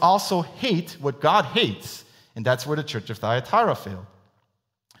we must also hate what God hates, and that's where the church of Thyatira failed.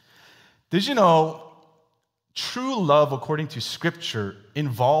 Did you know true love, according to Scripture,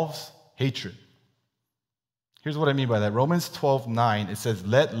 involves hatred? Here's what I mean by that. Romans 12:9, it says,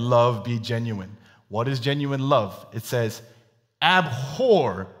 let love be genuine. What is genuine love? It says,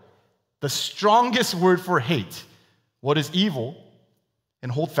 abhor, the strongest word for hate, what is evil,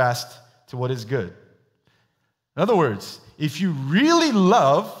 and hold fast to what is good. In other words, if you really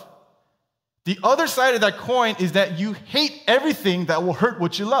love, the other side of that coin is that you hate everything that will hurt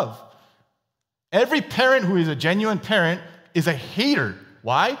what you love. Every parent who is a genuine parent is a hater.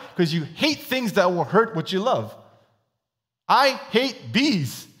 Why? Because you hate things that will hurt what you love. I hate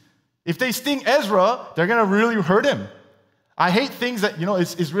bees. If they sting Ezra, they're going to really hurt him. I hate things that,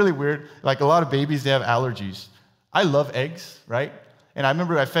 it's really weird. Like a lot of babies, they have allergies. I love eggs, right? And I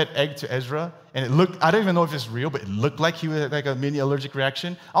remember I fed egg to Ezra, and it looked, I don't even know if it's real, but it looked like he was like a mini allergic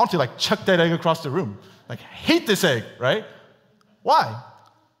reaction. I want to chuck that egg across the room. I hate this egg, right? Why?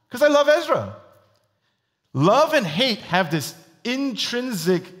 Because I love Ezra. Love and hate have this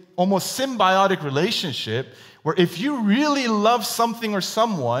intrinsic, almost symbiotic relationship where if you really love something or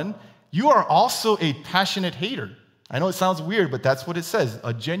someone, you are also a passionate hater. I know it sounds weird, but that's what it says.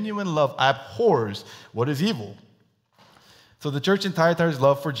 A genuine love abhors what is evil. So the church in Thyatira's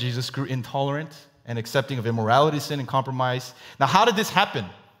love for Jesus grew intolerant and accepting of immorality, sin, and compromise. Now, how did this happen?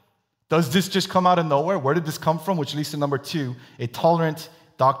 Does this just come out of nowhere? Where did this come from? Which leads to number 2, a tolerant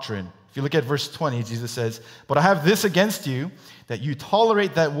doctrine. If you look at verse 20, Jesus says, "But I have this against you, that you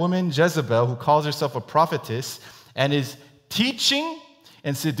tolerate that woman Jezebel, who calls herself a prophetess, and is teaching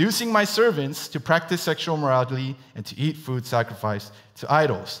and seducing my servants to practice sexual immorality and to eat food sacrificed to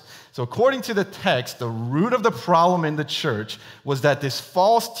idols." So according to the text, the root of the problem in the church was that this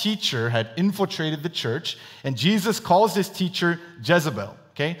false teacher had infiltrated the church, and Jesus calls this teacher Jezebel.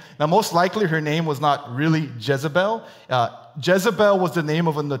 Okay? Now, most likely her name was not really Jezebel. Jezebel was the name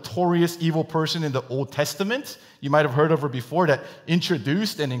of a notorious evil person in the Old Testament. You might have heard of her before, that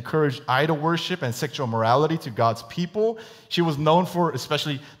introduced and encouraged idol worship and sexual morality to God's people. She was known for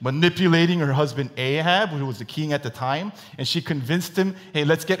especially manipulating her husband Ahab, who was the king at the time, and she convinced him, hey,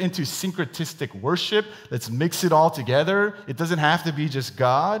 let's get into syncretistic worship. Let's mix it all together. It doesn't have to be just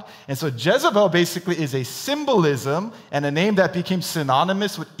God. And so Jezebel basically is a symbolism and a name that became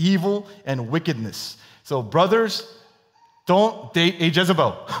synonymous with evil and wickedness. So brothers, don't date a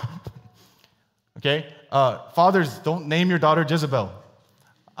Jezebel. Okay? Fathers, don't name your daughter Jezebel.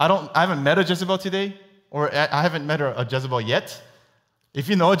 I haven't met a Jezebel today, or I haven't met a Jezebel yet. If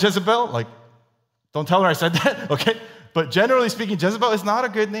you know a Jezebel, like, don't tell her I said that, okay? But generally speaking, Jezebel is not a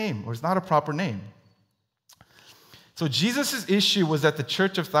good name, or it's not a proper name. So Jesus' issue was that the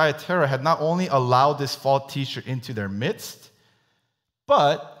church of Thyatira had not only allowed this false teacher into their midst,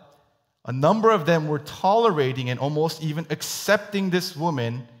 but a number of them were tolerating and almost even accepting this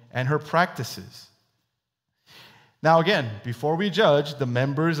woman and her practices. Now again, before we judge the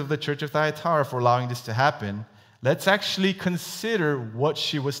members of the church of Thyatira for allowing this to happen, let's actually consider what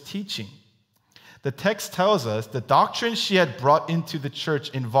she was teaching. The text tells us the doctrine she had brought into the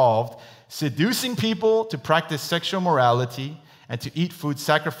church involved seducing people to practice sexual morality and to eat food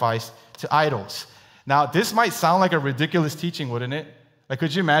sacrificed to idols. Now, this might sound like a ridiculous teaching, wouldn't it? Like,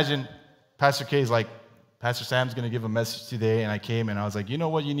 could you imagine Pastor K is like, Pastor Sam's going to give a message today, and I came and I was like, you know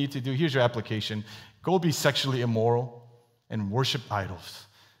what you need to do? Here's your application. Go be sexually immoral and worship idols.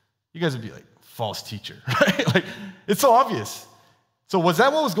 You guys would be like, false teacher, right? Like, it's so obvious. So was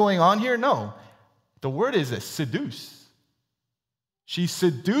that what was going on here? No. The word is seduce. She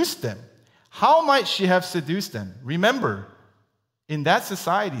seduced them. How might she have seduced them? Remember, in that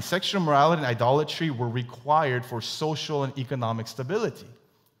society, sexual immorality and idolatry were required for social and economic stability.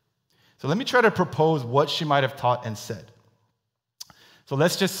 So let me try to propose what she might have taught and said. So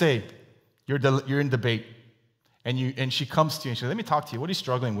let's just say you're in debate, and she comes to you and she says, let me talk to you. What are you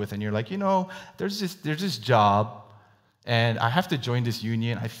struggling with? And you're like, there's this job, and I have to join this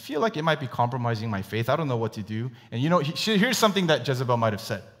union. I feel like it might be compromising my faith. I don't know what to do. And here's something that Jezebel might have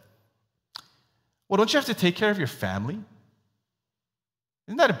said. Well, don't you have to take care of your family?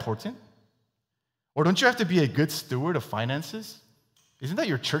 Isn't that important? Or don't you have to be a good steward of finances? Isn't that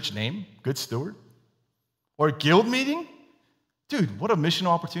your church name, good steward? Or a guild meeting? Dude, what a missional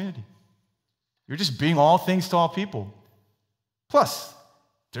opportunity. You're just being all things to all people. Plus,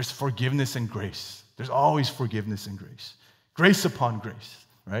 there's forgiveness and grace. There's always forgiveness and grace. Grace upon grace,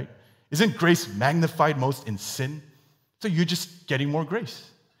 right? Isn't grace magnified most in sin? So you're just getting more grace.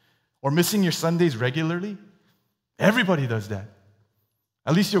 Or missing your Sundays regularly? Everybody does that.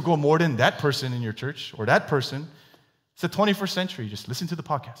 At least you'll go more than that person in your church or that person. It's the 21st century. Just listen to the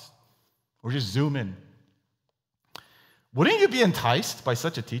podcast or just zoom in. Wouldn't you be enticed by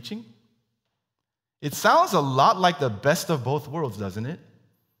such a teaching? It sounds a lot like the best of both worlds, doesn't it?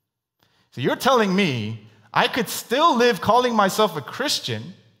 So you're telling me I could still live calling myself a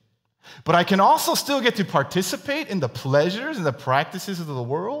Christian, but I can also still get to participate in the pleasures and the practices of the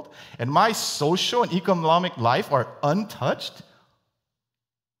world, and my social and economic life are untouched?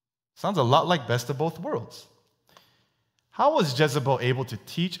 Sounds a lot like best of both worlds. How was Jezebel able to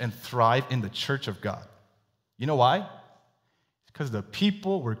teach and thrive in the church of God? You know why? Because the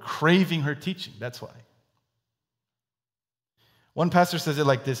people were craving her teaching. That's why. One pastor says it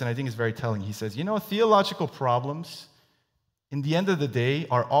like this, and I think it's very telling. He says, theological problems, in the end of the day,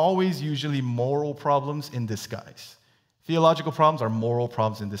 are always usually moral problems in disguise. Theological problems are moral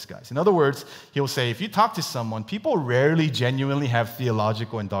problems in disguise. In other words, he'll say, if you talk to someone, people rarely genuinely have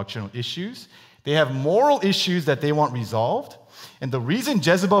theological and doctrinal issues. They have moral issues that they want resolved. And the reason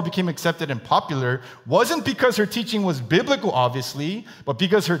Jezebel became accepted and popular wasn't because her teaching was biblical, obviously, but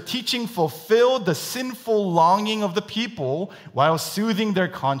because her teaching fulfilled the sinful longing of the people while soothing their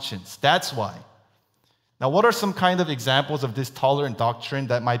conscience. That's why. Now, what are some kind of examples of this tolerant doctrine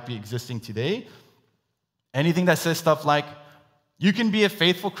that might be existing today? Anything that says stuff like, you can be a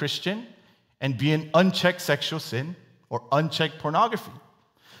faithful Christian and be in unchecked sexual sin or unchecked pornography.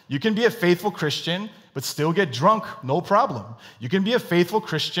 You can be a faithful Christian but still get drunk, no problem. You can be a faithful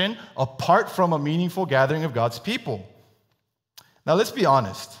Christian apart from a meaningful gathering of God's people. Now, let's be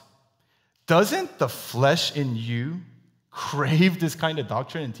honest. doesn't the flesh in you crave this kind of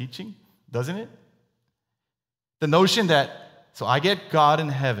doctrine and teaching? Doesn't it? The notion that, so I get God in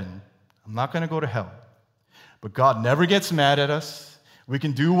heaven, I'm not going to go to hell. But God never gets mad at us. We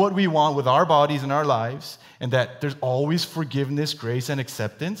can do what we want with our bodies and our lives, and that there's always forgiveness, grace, and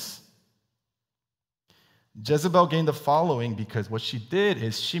acceptance. Jezebel gained a following because what she did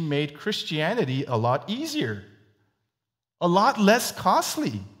is she made Christianity a lot easier, a lot less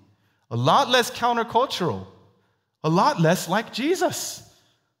costly, a lot less countercultural, a lot less like Jesus.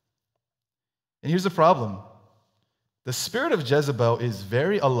 And here's the problem. The spirit of Jezebel is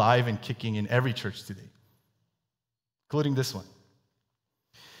very alive and kicking in every church today, including this one.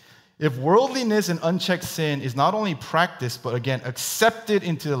 If worldliness and unchecked sin is not only practiced, but again, accepted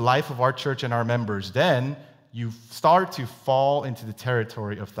into the life of our church and our members, then you start to fall into the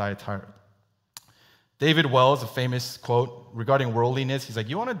territory of Thyatira. David Wells, a famous quote regarding worldliness, he's like,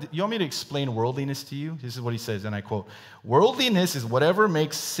 you want me to explain worldliness to you? This is what he says, and I quote, "Worldliness is whatever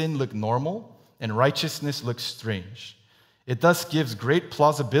makes sin look normal and righteousness look strange. It thus gives great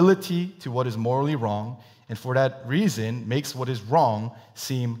plausibility to what is morally wrong, and for that reason makes what is wrong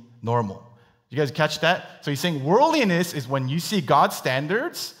seem normal." You guys catch that? So he's saying worldliness is when you see God's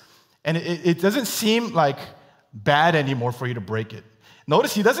standards, and it doesn't seem like bad anymore for you to break it.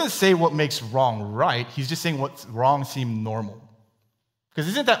 Notice he doesn't say what makes wrong right. He's just saying what's wrong seem normal. Because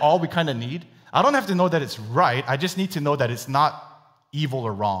isn't that all we kind of need? I don't have to know that it's right. I just need to know that it's not evil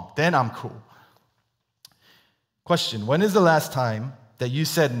or wrong. Then I'm cool. Question, when is the last time that you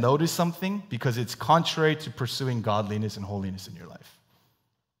said no to something because it's contrary to pursuing godliness and holiness in your life?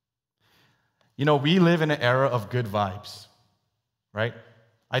 You know, we live in an era of good vibes, right?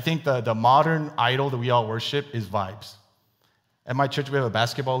 I think the modern idol that we all worship is vibes. At my church, we have a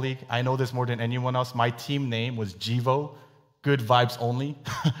basketball league. I know this more than anyone else. My team name was GVO, good vibes only.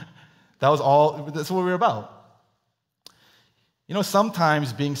 That's what we were about. You know,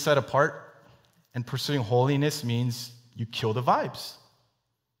 sometimes being set apart and pursuing holiness means you kill the vibes.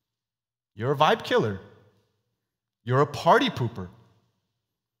 You're a vibe killer. You're a party pooper.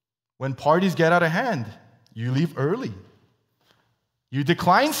 When parties get out of hand, you leave early. You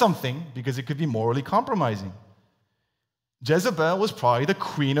decline something because it could be morally compromising. Jezebel was probably the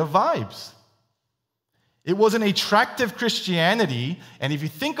queen of vibes. It was an attractive Christianity, and if you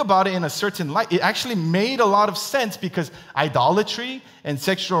think about it in a certain light, it actually made a lot of sense because idolatry and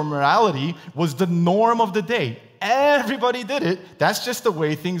sexual immorality was the norm of the day. Everybody did it. That's just the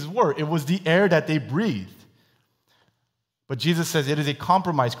way things were. It was the air that they breathed. But Jesus says it is a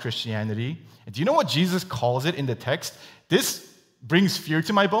compromised Christianity. And do you know what Jesus calls it in the text? This brings fear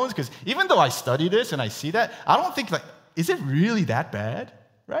to my bones because even though I study this and I see that, I don't think like, is it really that bad?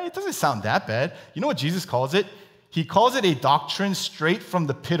 Right? It doesn't sound that bad. You know what Jesus calls it? He calls it a doctrine straight from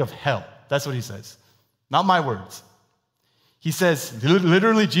the pit of hell. That's what he says. Not my words. He says,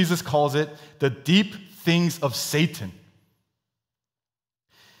 literally, Jesus calls it the deep things of Satan.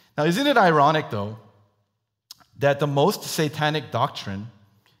 Now, isn't it ironic, though, that the most satanic doctrine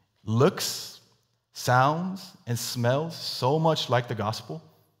looks, sounds, and smells so much like the gospel?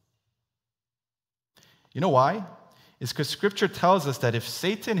 You know why? It's because Scripture tells us that if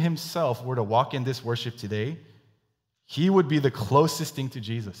Satan himself were to walk in this worship today, he would be the closest thing to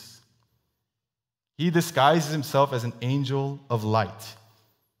Jesus. He disguises himself as an angel of light.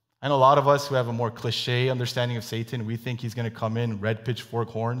 I know a lot of us who have a more cliche understanding of Satan, we think he's going to come in red pitchfork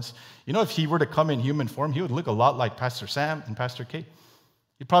horns. You know, if he were to come in human form, he would look a lot like Pastor Sam and Pastor Kate.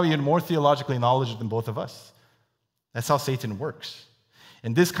 He'd probably be more theologically knowledgeable than both of us. That's how Satan works.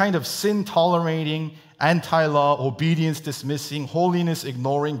 And this kind of sin-tolerating, anti-law, obedience-dismissing,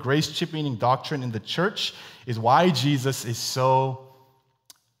 holiness-ignoring, grace-cheapening doctrine in the church is why Jesus is so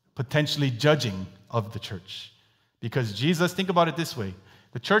potentially judging of the church. Because Jesus, think about it this way,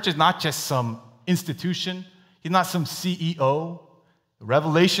 the church is not just some institution. He's not some CEO. The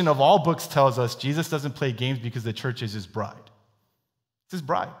revelation of all books tells us Jesus doesn't play games because the church is his bride. It's his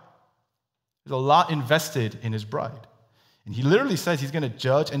bride. There's a lot invested in his bride. And he literally says he's going to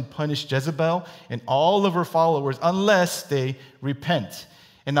judge and punish Jezebel and all of her followers unless they repent.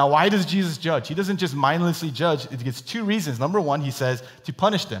 And now, why does Jesus judge? He doesn't just mindlessly judge. It gets two reasons. Number one, he says, to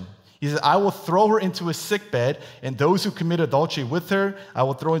punish them. He says, I will throw her into a sickbed, and those who commit adultery with her, I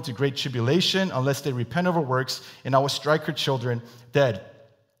will throw into great tribulation unless they repent of her works, and I will strike her children dead.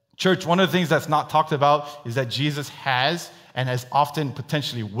 Church, one of the things that's not talked about is that Jesus has and has often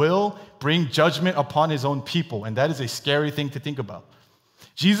potentially will bring judgment upon his own people. And that is a scary thing to think about.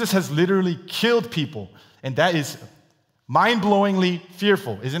 Jesus has literally killed people, and that is mind-blowingly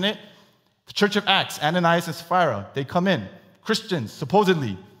fearful, isn't it? The church of Acts, Ananias and Sapphira, they come in, Christians,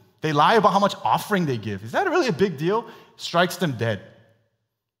 supposedly, They lie about how much offering they give. Is that really a big deal? Strikes them dead.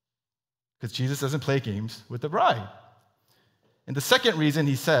 Because Jesus doesn't play games with the bride. And the second reason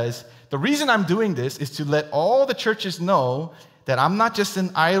he says, the reason I'm doing this is to let all the churches know that I'm not just an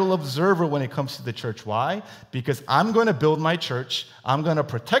idle observer when it comes to the church. Why? Because I'm going to build my church, I'm going to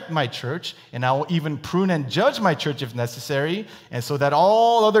protect my church, and I will even prune and judge my church if necessary, and so that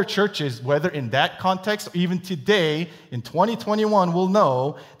all other churches, whether in that context or even today, in 2021, will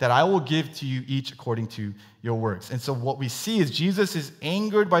know that I will give to you each according to your works. And so what we see is Jesus is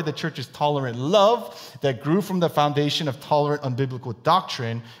angered by the church's tolerant love that grew from the foundation of tolerant unbiblical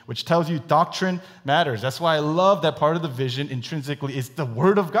doctrine, which tells you doctrine matters. That's why I love that part of the vision intrinsically is the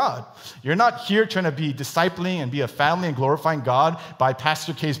Word of God. You're not here trying to be discipling and be a family and glorifying God by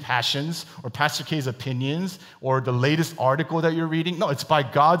Pastor K's passions or Pastor K's opinions or the latest article that you're reading. No, it's by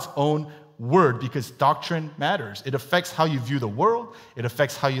God's own Word, because doctrine matters. It affects how you view the world. It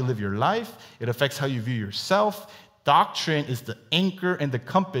affects how you live your life. It affects how you view yourself. Doctrine is the anchor and the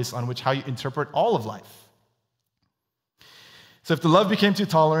compass on which how you interpret all of life. So if the love became too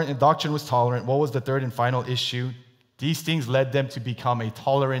tolerant and doctrine was tolerant, what was the third and final issue? These things led them to become a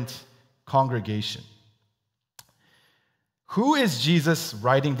tolerant congregation. Who is Jesus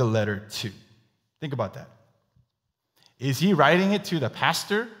writing the letter to? Think about that. Is he writing it to the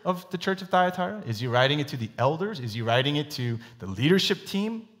pastor of the church of Thyatira? Is he writing it to the elders? Is he writing it to the leadership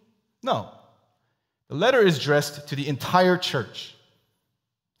team? No. The letter is addressed to the entire church.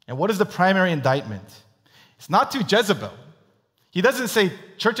 And what is the primary indictment? It's not to Jezebel. He doesn't say,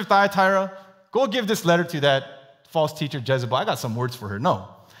 Church of Thyatira, go give this letter to that false teacher Jezebel. I got some words for her. No.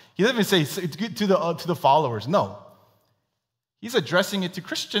 He doesn't even say to the followers. No. He's addressing it to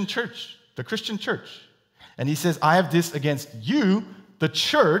Christian church, the Christian church. And he says, I have this against you, the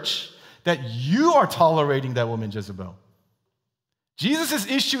church, that you are tolerating that woman Jezebel. Jesus'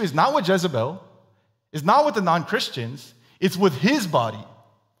 issue is not with Jezebel, it's not with the non-Christians, it's with his body.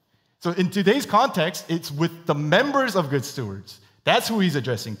 So in today's context, it's with the members of Good Stewards. That's who he's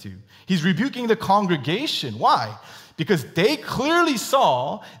addressing to. He's rebuking the congregation. Why? Because they clearly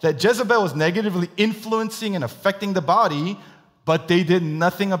saw that Jezebel was negatively influencing and affecting the body, but they did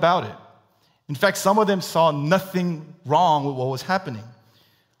nothing about it. In fact, some of them saw nothing wrong with what was happening.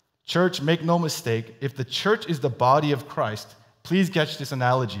 Church, make no mistake, if the church is the body of Christ, please catch this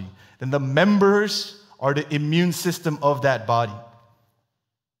analogy, then the members are the immune system of that body.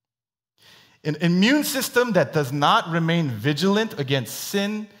 An immune system that does not remain vigilant against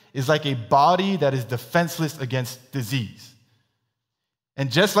sin is like a body that is defenseless against disease.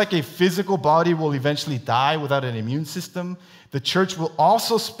 And just like a physical body will eventually die without an immune system, the church will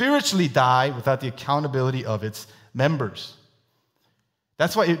also spiritually die without the accountability of its members.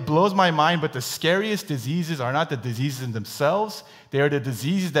 That's why it blows my mind, but the scariest diseases are not the diseases in themselves, they are the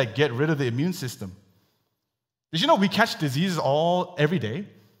diseases that get rid of the immune system. Did you know we catch diseases every day?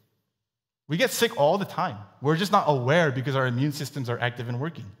 We get sick all the time. We're just not aware because our immune systems are active and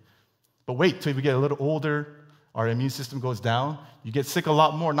working. But wait till we get a little older, our immune system goes down, you get sick a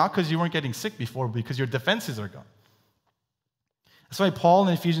lot more, not because you weren't getting sick before, but because your defenses are gone. That's why Paul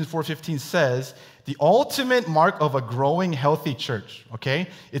in Ephesians 4:15 says, the ultimate mark of a growing, healthy church, okay?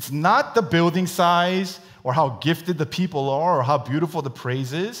 It's not the building size or how gifted the people are or how beautiful the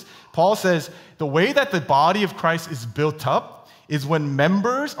praise is. Paul says, the way that the body of Christ is built up is when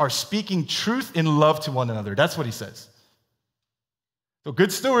members are speaking truth in love to one another. That's what he says. So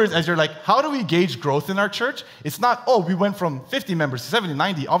good stewards, as you're like, how do we gauge growth in our church? It's not, we went from 50 members to 70,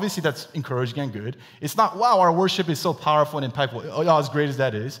 90. Obviously, that's encouraging and good. It's not, wow, our worship is so powerful and impactful. As great as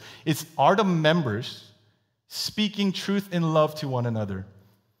that is. It's, are the members speaking truth in love to one another?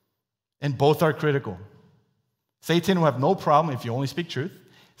 And both are critical. Satan will have no problem if you only speak truth.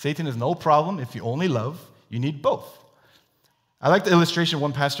 Satan has no problem if you only love. You need both. I like the illustration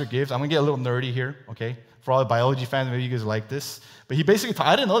one pastor gives. I'm going to get a little nerdy here, okay? For all the biology fans, maybe you guys like this. But he basically,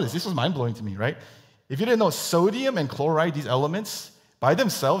 I didn't know this. This was mind-blowing to me, right? If you didn't know, sodium and chloride, these elements, by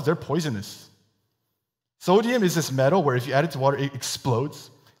themselves, they're poisonous. Sodium is this metal where if you add it to water, it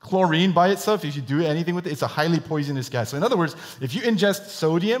explodes. Chlorine by itself, if you do anything with it, it's a highly poisonous gas. So in other words, if you ingest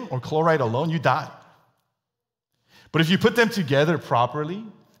sodium or chloride alone, you die. But if you put them together properly,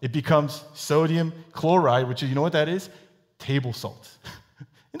 it becomes sodium chloride, which you know what that is? Table salt.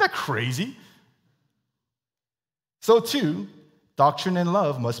 Isn't that crazy? So too, doctrine and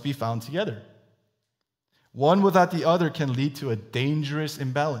love must be found together. One without the other can lead to a dangerous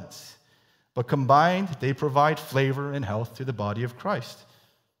imbalance. But combined, they provide flavor and health to the body of Christ.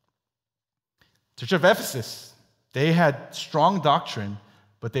 Church of Ephesus, they had strong doctrine,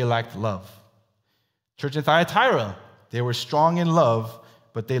 but they lacked love. Church in Thyatira, they were strong in love,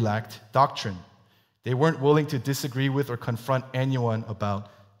 but they lacked doctrine. They weren't willing to disagree with or confront anyone about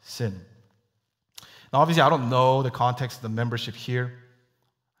sin. Now, obviously, I don't know the context of the membership here.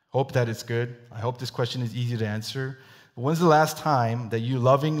 Hope that it's good. I hope this question is easy to answer. But when's the last time that you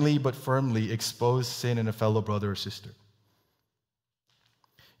lovingly but firmly exposed sin in a fellow brother or sister?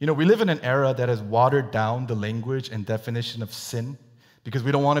 You know, we live in an era that has watered down the language and definition of sin because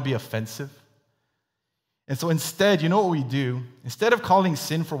we don't want to be offensive. And so instead, you know what we do? Instead of calling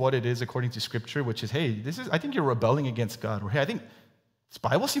sin for what it is according to Scripture, which is, hey, I think you're rebelling against God, or hey, I think this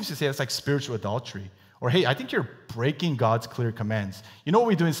Bible seems to say it's like spiritual adultery, or hey, I think you're breaking God's clear commands. You know what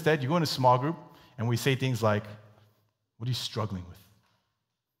we do instead? You go in a small group and we say things like, what are you struggling with?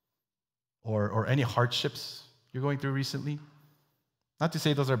 Or any hardships you're going through recently? Not to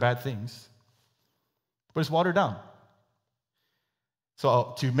say those are bad things, but it's watered down.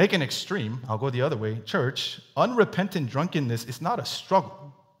 So to make an extreme, I'll go the other way. Church, unrepentant drunkenness is not a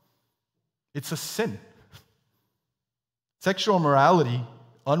struggle. It's a sin. Sexual immorality,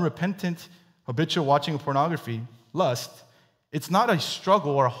 unrepentant, habitual watching of pornography, lust, it's not a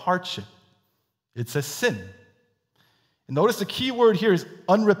struggle or a hardship. It's a sin. And notice the key word here is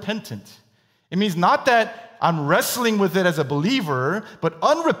unrepentant. It means not that I'm wrestling with it as a believer, but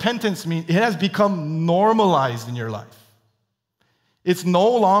unrepentance means it has become normalized in your life. It's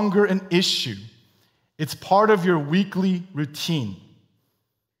no longer an issue. It's part of your weekly routine.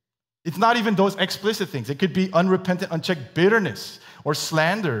 It's not even those explicit things. It could be unrepentant, unchecked bitterness or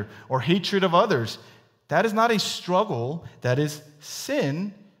slander or hatred of others. That is not a struggle. That is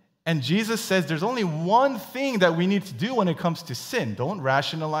sin. And Jesus says there's only one thing that we need to do when it comes to sin. Don't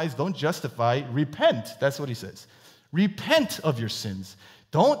rationalize, don't justify, repent. That's what he says. Repent of your sins.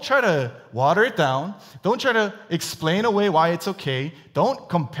 Don't try to water it down. Don't try to explain away why it's okay. Don't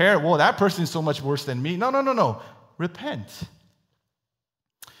compare, well, that person is so much worse than me. No. Repent.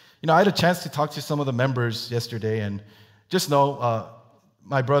 You know, I had a chance to talk to some of the members yesterday, and just know,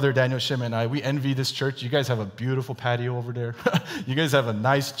 my brother Daniel Shim and I, we envy this church. You guys have a beautiful patio over there. You guys have a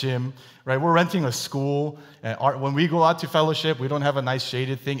nice gym, right? We're renting a school. And when we go out to fellowship, we don't have a nice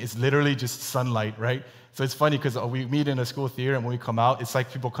shaded thing. It's literally just sunlight, right? So it's funny because we meet in a school theater, and when we come out, it's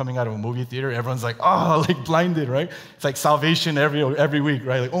like people coming out of a movie theater. Everyone's like, oh, like blinded, right? It's like salvation every week,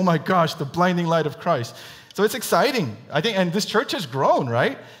 right? Like, oh my gosh, the blinding light of Christ. So it's exciting, I think, and this church has grown,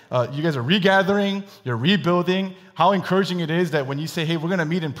 right? You guys are regathering, you're rebuilding. How encouraging it is that when you say, hey, we're going to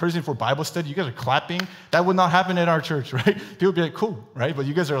meet in person for Bible study, you guys are clapping. That would not happen at our church, right? People would be like, cool, right? But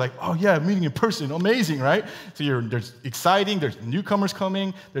you guys are like, oh yeah, meeting in person, amazing, right? So there's exciting, there's newcomers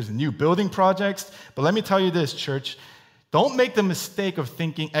coming, there's new building projects. But let me tell you this, church, don't make the mistake of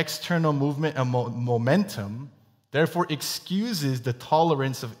thinking external movement and momentum, therefore excuses the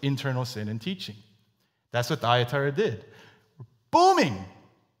tolerance of internal sin and teaching. That's what Thyatira did. Booming.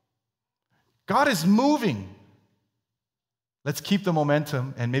 God is moving. Let's keep the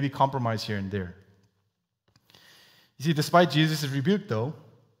momentum and maybe compromise here and there. You see, despite Jesus' rebuke, though,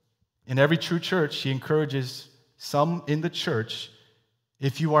 in every true church, he encourages some in the church,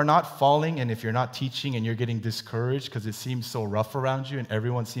 if you are not falling and if you're not teaching and you're getting discouraged because it seems so rough around you and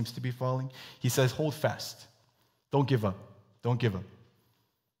everyone seems to be falling, he says, hold fast. Don't give up. Don't give up.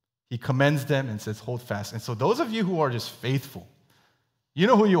 He commends them and says, hold fast. And so those of you who are just faithful, you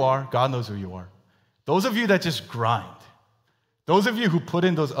know who you are. God knows who you are. Those of you that just grind, those of you who put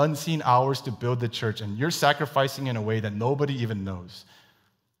in those unseen hours to build the church, and you're sacrificing in a way that nobody even knows.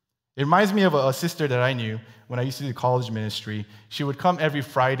 It reminds me of a sister that I knew when I used to do college ministry. She would come every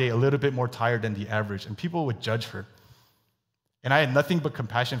Friday a little bit more tired than the average, and people would judge her. And I had nothing but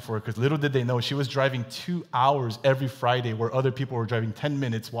compassion for her because little did they know she was driving 2 hours every Friday where other people were driving 10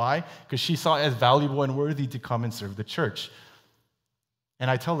 minutes. Why? Because she saw it as valuable and worthy to come and serve the church. And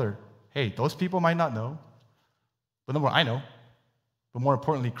I tell her, hey, those people might not know, but number one, I know, but more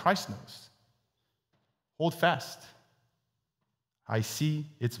importantly, Christ knows. Hold fast. I see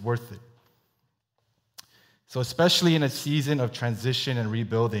it's worth it. So especially in a season of transition and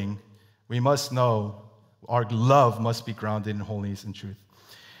rebuilding, we must know our love must be grounded in holiness and truth.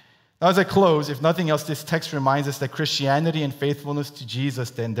 Now, as I close, if nothing else, this text reminds us that Christianity and faithfulness to Jesus,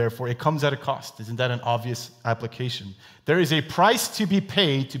 then, therefore, it comes at a cost. Isn't that an obvious application? There is a price to be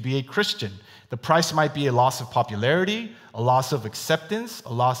paid to be a Christian. The price might be a loss of popularity, a loss of acceptance,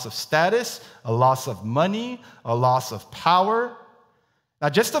 a loss of status, a loss of money, a loss of power. Now,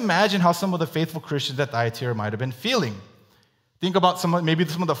 just imagine how some of the faithful Christians at Thyatira might have been feeling. Think about maybe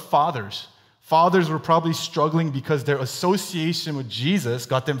some of the fathers. Fathers were probably struggling because their association with Jesus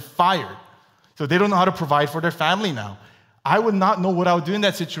got them fired. So they don't know how to provide for their family now. I would not know what I would do in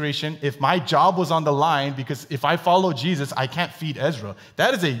that situation if my job was on the line, because if I follow Jesus, I can't feed Ezra.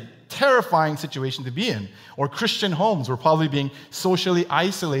 That is a terrifying situation to be in. Or Christian homes were probably being socially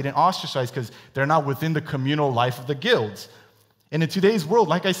isolated and ostracized because they're not within the communal life of the guilds. And in today's world,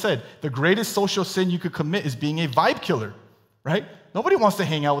 like I said, the greatest social sin you could commit is being a vibe killer, right? Nobody wants to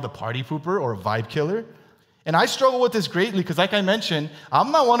hang out with a party pooper or a vibe killer. And I struggle with this greatly because, like I mentioned,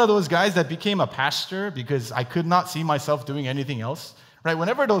 I'm not one of those guys that became a pastor because I could not see myself doing anything else, right?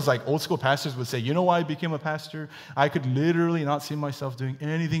 Whenever those like old school pastors would say, you know why I became a pastor? I could literally not see myself doing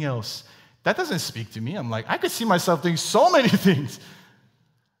anything else. That doesn't speak to me. I'm like, I could see myself doing so many things.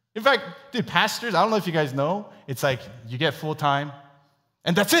 In fact, dude, pastors, I don't know if you guys know, it's like you get full time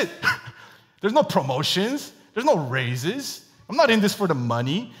and that's it. There's no promotions. There's no raises. I'm not in this for the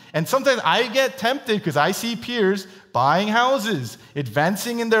money. And sometimes I get tempted because I see peers buying houses,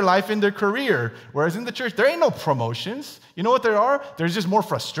 advancing in their life, in their career. Whereas in the church, there ain't no promotions. You know what there are? There's just more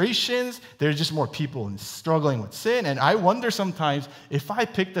frustrations. There's just more people struggling with sin. And I wonder sometimes if I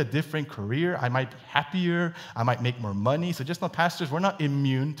picked a different career, I might be happier. I might make more money. So just know, pastors, we're not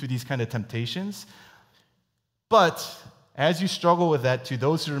immune to these kind of temptations. But as you struggle with that, to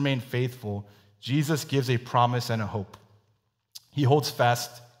those who remain faithful, Jesus gives a promise and a hope. He holds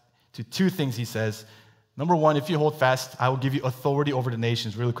fast to two things, he says. Number one, if you hold fast, I will give you authority over the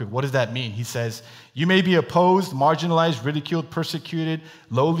nations. Really quick, what does that mean? He says, you may be opposed, marginalized, ridiculed, persecuted,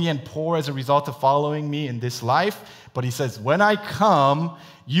 lowly, and poor as a result of following me in this life. But he says, when I come,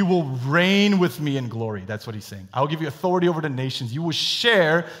 you will reign with me in glory. That's what he's saying. I will give you authority over the nations. You will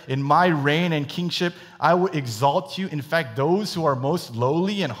share in my reign and kingship. I will exalt you. In fact, those who are most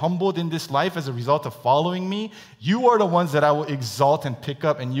lowly and humbled in this life as a result of following me, you are the ones that I will exalt and pick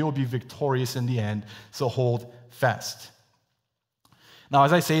up, and you will be victorious in the end. So hold fast. Now,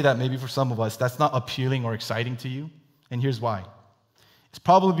 as I say that, maybe for some of us, that's not appealing or exciting to you. And here's why. It's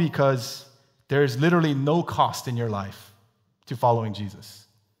probably because there is literally no cost in your life to following Jesus.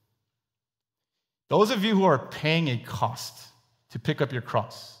 Those of you who are paying a cost to pick up your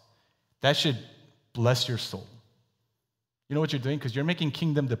cross, that should bless your soul. You know what you're doing? Because you're making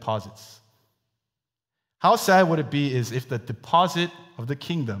kingdom deposits. How sad would it be is if the deposit of the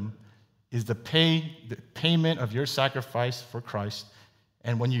kingdom is the payment of your sacrifice for Christ,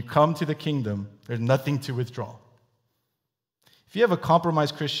 and when you come to the kingdom, there's nothing to withdraw. If you have a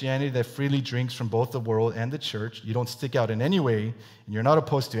compromised Christianity that freely drinks from both the world and the church, you don't stick out in any way, and you're not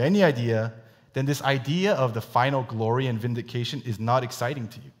opposed to any idea, then this idea of the final glory and vindication is not exciting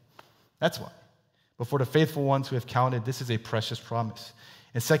to you. That's why. But for the faithful ones who have counted, this is a precious promise.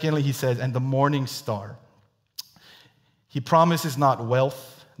 And secondly, he says, and the morning star. He promises not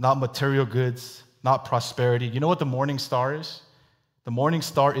wealth, not material goods, not prosperity. You know what the morning star is? The morning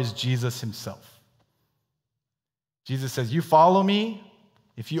star is Jesus himself. Jesus says, you follow me,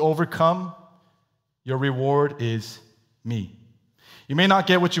 if you overcome, your reward is me. You may not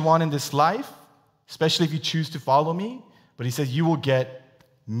get what you want in this life, especially if you choose to follow me, but he says, you will get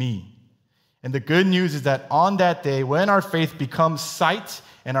me. And the good news is that on that day, when our faith becomes sight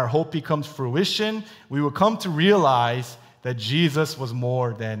and our hope becomes fruition, we will come to realize that Jesus was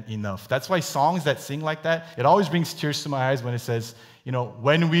more than enough. That's why songs that sing like that, it always brings tears to my eyes when it says, you know,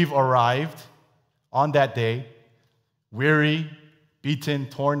 when we've arrived on that day, weary, beaten,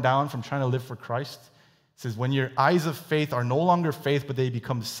 torn down from trying to live for Christ. It says, when your eyes of faith are no longer faith, but they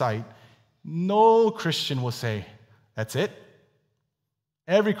become sight, no Christian will say, that's it.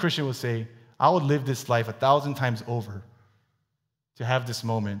 Every Christian will say, I would live this life 1,000 times over to have this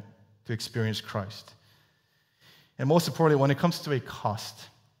moment to experience Christ. And most importantly, when it comes to a cost,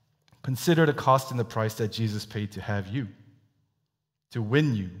 consider the cost and the price that Jesus paid to have you, to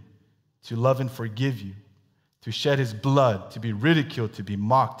win you, to love and forgive you, to shed his blood, to be ridiculed, to be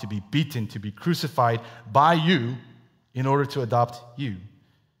mocked, to be beaten, to be crucified by you in order to adopt you.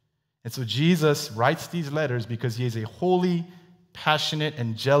 And so Jesus writes these letters because he is a holy, passionate,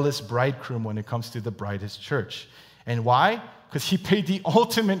 and jealous bridegroom when it comes to the bride, his church. And why? Because he paid the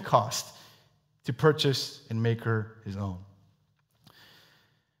ultimate cost to purchase and make her his own.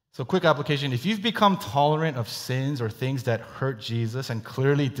 So quick application, if you've become tolerant of sins or things that hurt Jesus and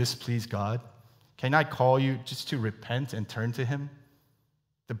clearly displease God, can I call you just to repent and turn to him?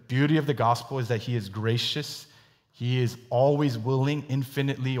 The beauty of the gospel is that he is gracious. He is always willing,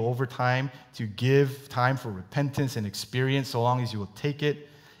 infinitely over time, to give time for repentance and experience so long as you will take it.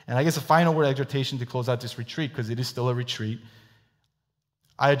 And I guess a final word of exhortation to close out this retreat, because it is still a retreat.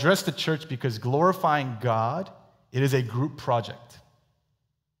 I address the church because glorifying God, it is a group project.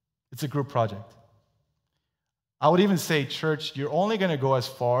 It's a group project. I would even say, church, you're only going to go as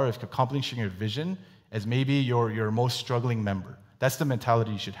far as accomplishing your vision as maybe your most struggling member. That's the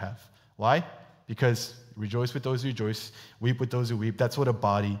mentality you should have. Why? Because rejoice with those who rejoice, weep with those who weep. That's what a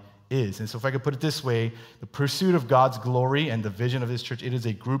body is. And so if I could put it this way, the pursuit of God's glory and the vision of this church, it is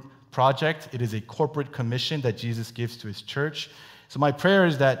a group project. It is a corporate commission that Jesus gives to his church. So my prayer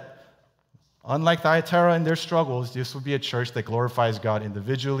is that, unlike Thyatira and their struggles, this will be a church that glorifies God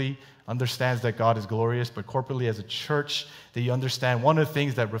individually, understands that God is glorious, but corporately as a church, that you understand one of the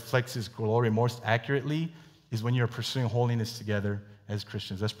things that reflects his glory most accurately is when you're pursuing holiness together as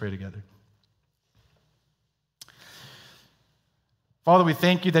Christians. Let's pray together. Father, we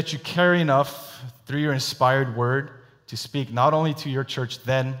thank you that you carry enough through your inspired word to speak not only to your church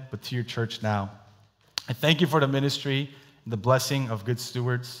then, but to your church now. I thank you for the ministry and the blessing of good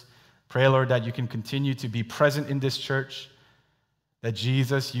stewards. Pray, Lord, that you can continue to be present in this church, that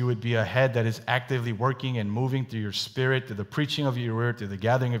Jesus, you would be a head that is actively working and moving through your spirit, through the preaching of your word, through the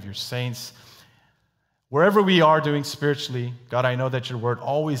gathering of your saints. Wherever we are doing spiritually, God, I know that your word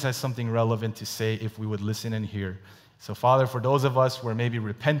always has something relevant to say if we would listen and hear. So, Father, for those of us where maybe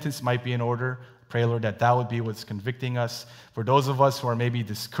repentance might be in order, pray, Lord, that that would be what's convicting us. For those of us who are maybe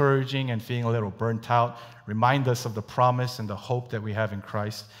discouraging and feeling a little burnt out, remind us of the promise and the hope that we have in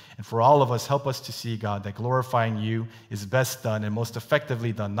Christ. And for all of us, help us to see, God, that glorifying you is best done and most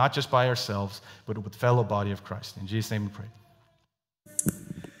effectively done, not just by ourselves, but with the fellow body of Christ. In Jesus' name we pray.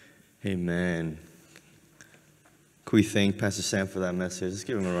 Amen. Can we thank Pastor Sam for that message? Let's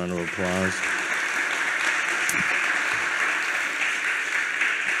give him a round of applause.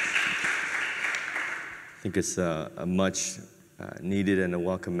 I think it's a much needed and a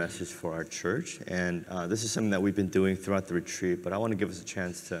welcome message for our church. And this is something that we've been doing throughout the retreat, but I want to give us a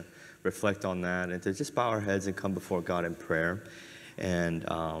chance to reflect on that and to just bow our heads and come before God in prayer. And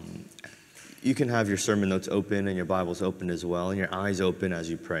you can have your sermon notes open and your Bibles open as well, and your eyes open as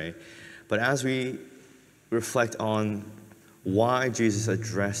you pray. But as we reflect on why Jesus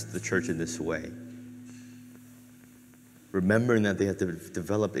addressed the church in this way, remembering that they had to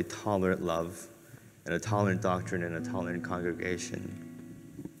develop a tolerant love and a tolerant doctrine and a tolerant congregation,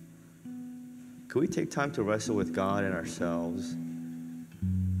 could we take time to wrestle with God and ourselves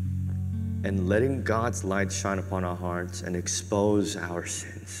and letting God's light shine upon our hearts and expose our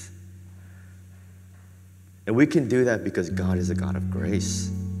sins? And we can do that because God is a God of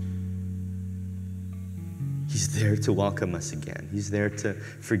grace. He's there to welcome us again. He's there to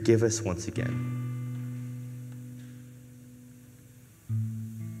forgive us once again.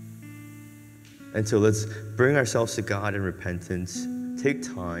 And so let's bring ourselves to God in repentance. Take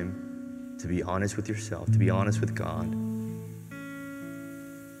time to be honest with yourself, to be honest with God.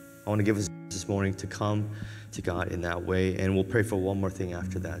 I want to give us this morning to come to God in that way, and we'll pray for one more thing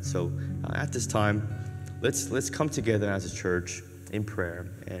after that. So at this time, let's come together as a church in prayer,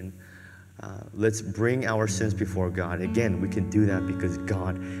 and let's bring our sins before God. Again, we can do that because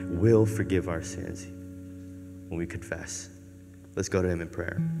God will forgive our sins when we confess. Let's go to him in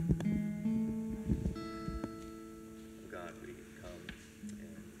prayer. God, we come and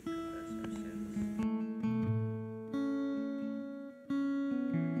confess our sins.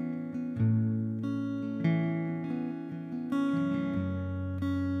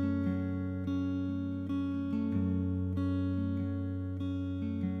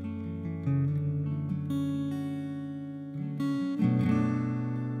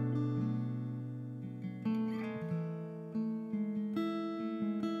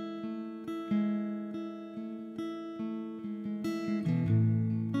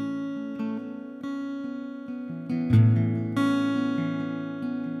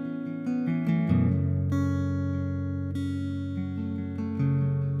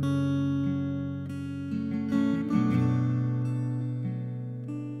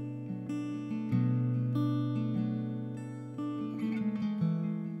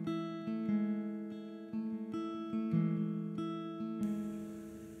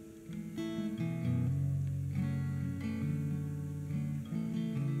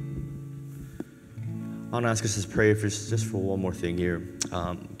 I want to ask us to pray just for one more thing here.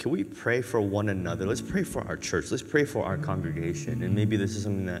 Can we pray for one another? Let's pray for our church. Let's pray for our congregation. And maybe this is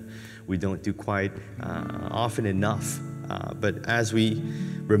something that we don't do quite often enough. But as we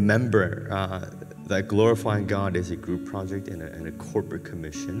remember that glorifying God is a group project and a corporate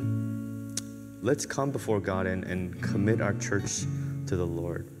commission, let's come before God and commit our church to the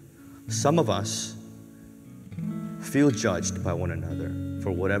Lord. Some of us feel judged by one another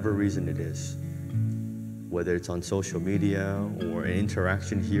for whatever reason it is. Whether it's on social media or an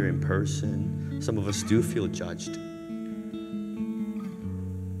interaction here in person, some of us do feel judged.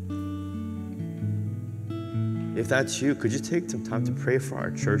 If that's you, could you take some time to pray for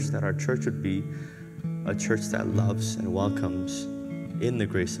our church, that our church would be a church that loves and welcomes in the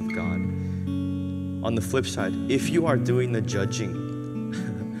grace of God. On the flip side, if you are doing the judging,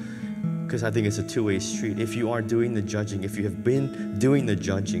 because I think it's a two-way street, if you are doing the judging, if you have been doing the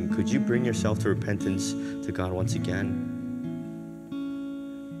judging, could you bring yourself to repentance to God once again?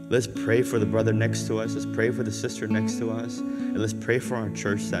 Let's pray for the brother next to us. Let's pray for the sister next to us. And let's pray for our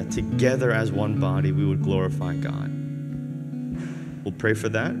church that together as one body, we would glorify God. We'll pray for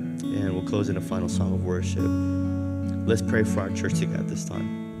that, and we'll close in a final song of worship. Let's pray for our church together this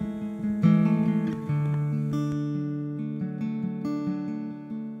time.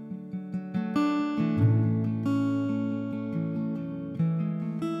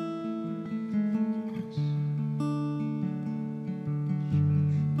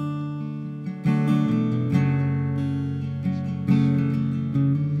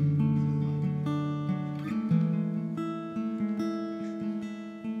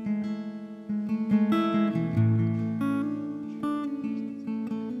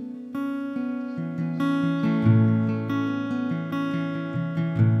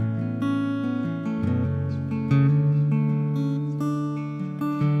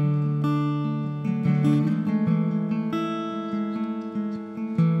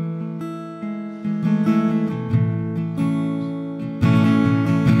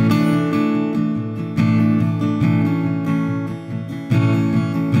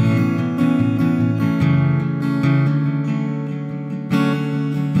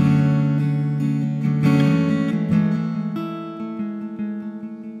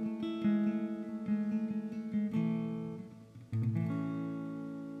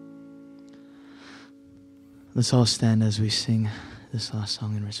 Let's all stand as we sing this last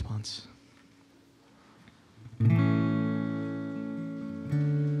song in response. No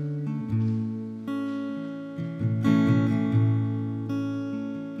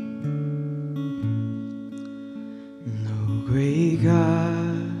great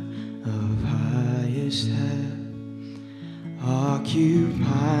God of highest heaven,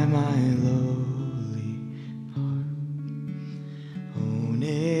 occupy my lowly heart. Own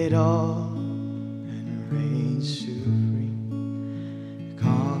it all and reign supreme.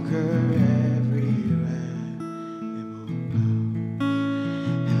 Conquer every rebel power.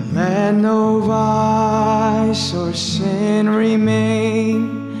 And let no vice or sin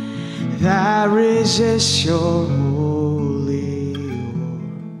remain that resists your holy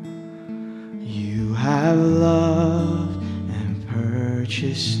word. You have loved and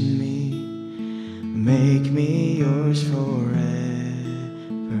purchased me. Make me yours forever.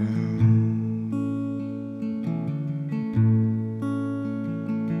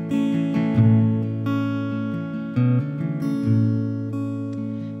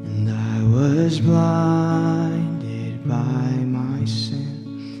 And I was blinded by my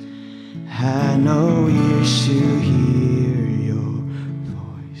sin, had no ears to hear your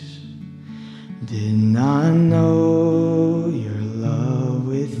voice, did not know your love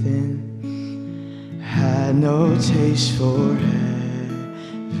within, had no taste for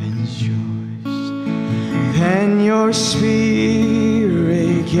heaven's joys. Then your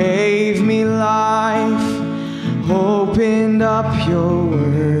spirit gave me life, opened up your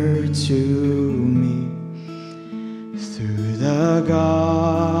word to me. Through the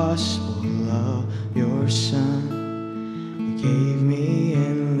gospel of your Son, you gave me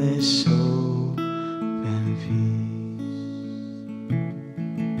endless hope and peace.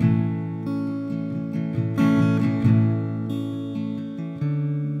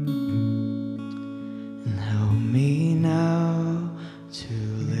 And help me now to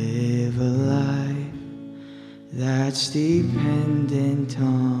live a life that's dependent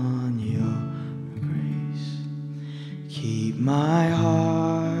on your grace. Keep my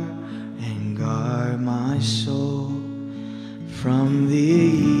heart and guard my soul from the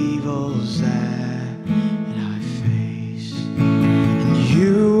evils that I face. And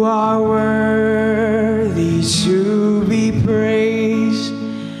you are worthy to be praised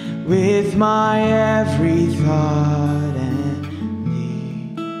with my every thought and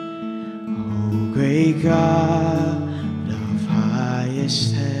deed. Oh, great God of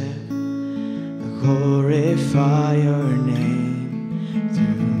highest heaven, glorify your name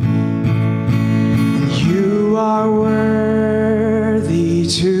through me. And you are worthy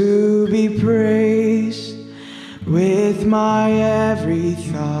to be praised with my every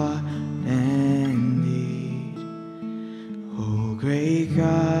thought and deed. Oh, great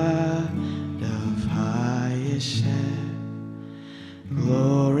God of highest heaven,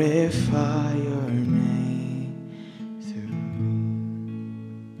 glorify your name through me.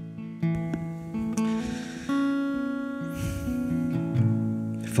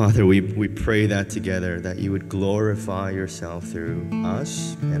 Father, we pray that together, that you would glorify yourself through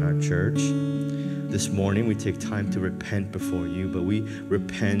us and our church. This morning, we take time to repent before you, but we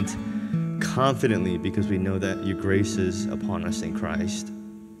repent confidently because we know that your grace is upon us in Christ.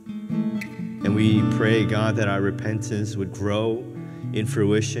 And we pray, God, that our repentance would grow in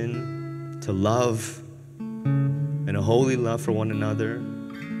fruition to love and a holy love for one another.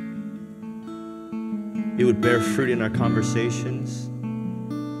 It would bear fruit in our conversations,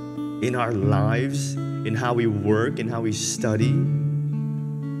 in our lives, in how we work, in how we study,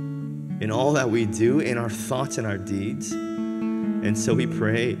 in all that we do, in our thoughts and our deeds. And so we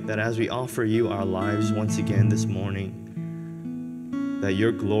pray that as we offer you our lives once again this morning, that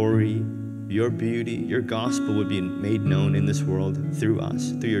your glory, your beauty, your gospel would be made known in this world through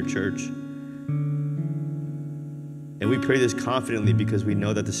us, through your church. And we pray this confidently because we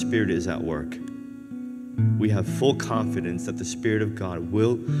know that the Spirit is at work. We have full confidence that the Spirit of God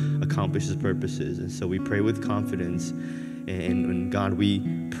will accomplish His purposes. And so we pray with confidence. And God, we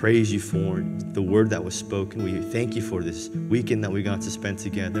praise you for the word that was spoken. We thank you for this weekend that we got to spend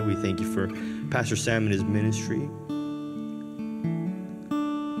together. We thank you for Pastor Sam and his ministry.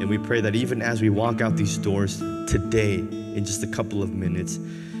 And we pray that even as we walk out these doors today, in just a couple of minutes,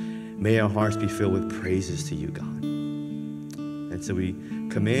 may our hearts be filled with praises to you, God. And so we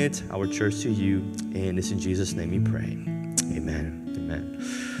commit our church to you, and it's in Jesus' name we pray. Amen.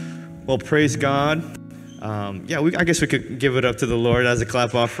 Amen. Well, praise God. I guess we could give it up to the Lord as a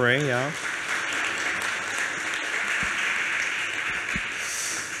clap offering. Yeah.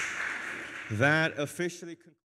 That officially concludes.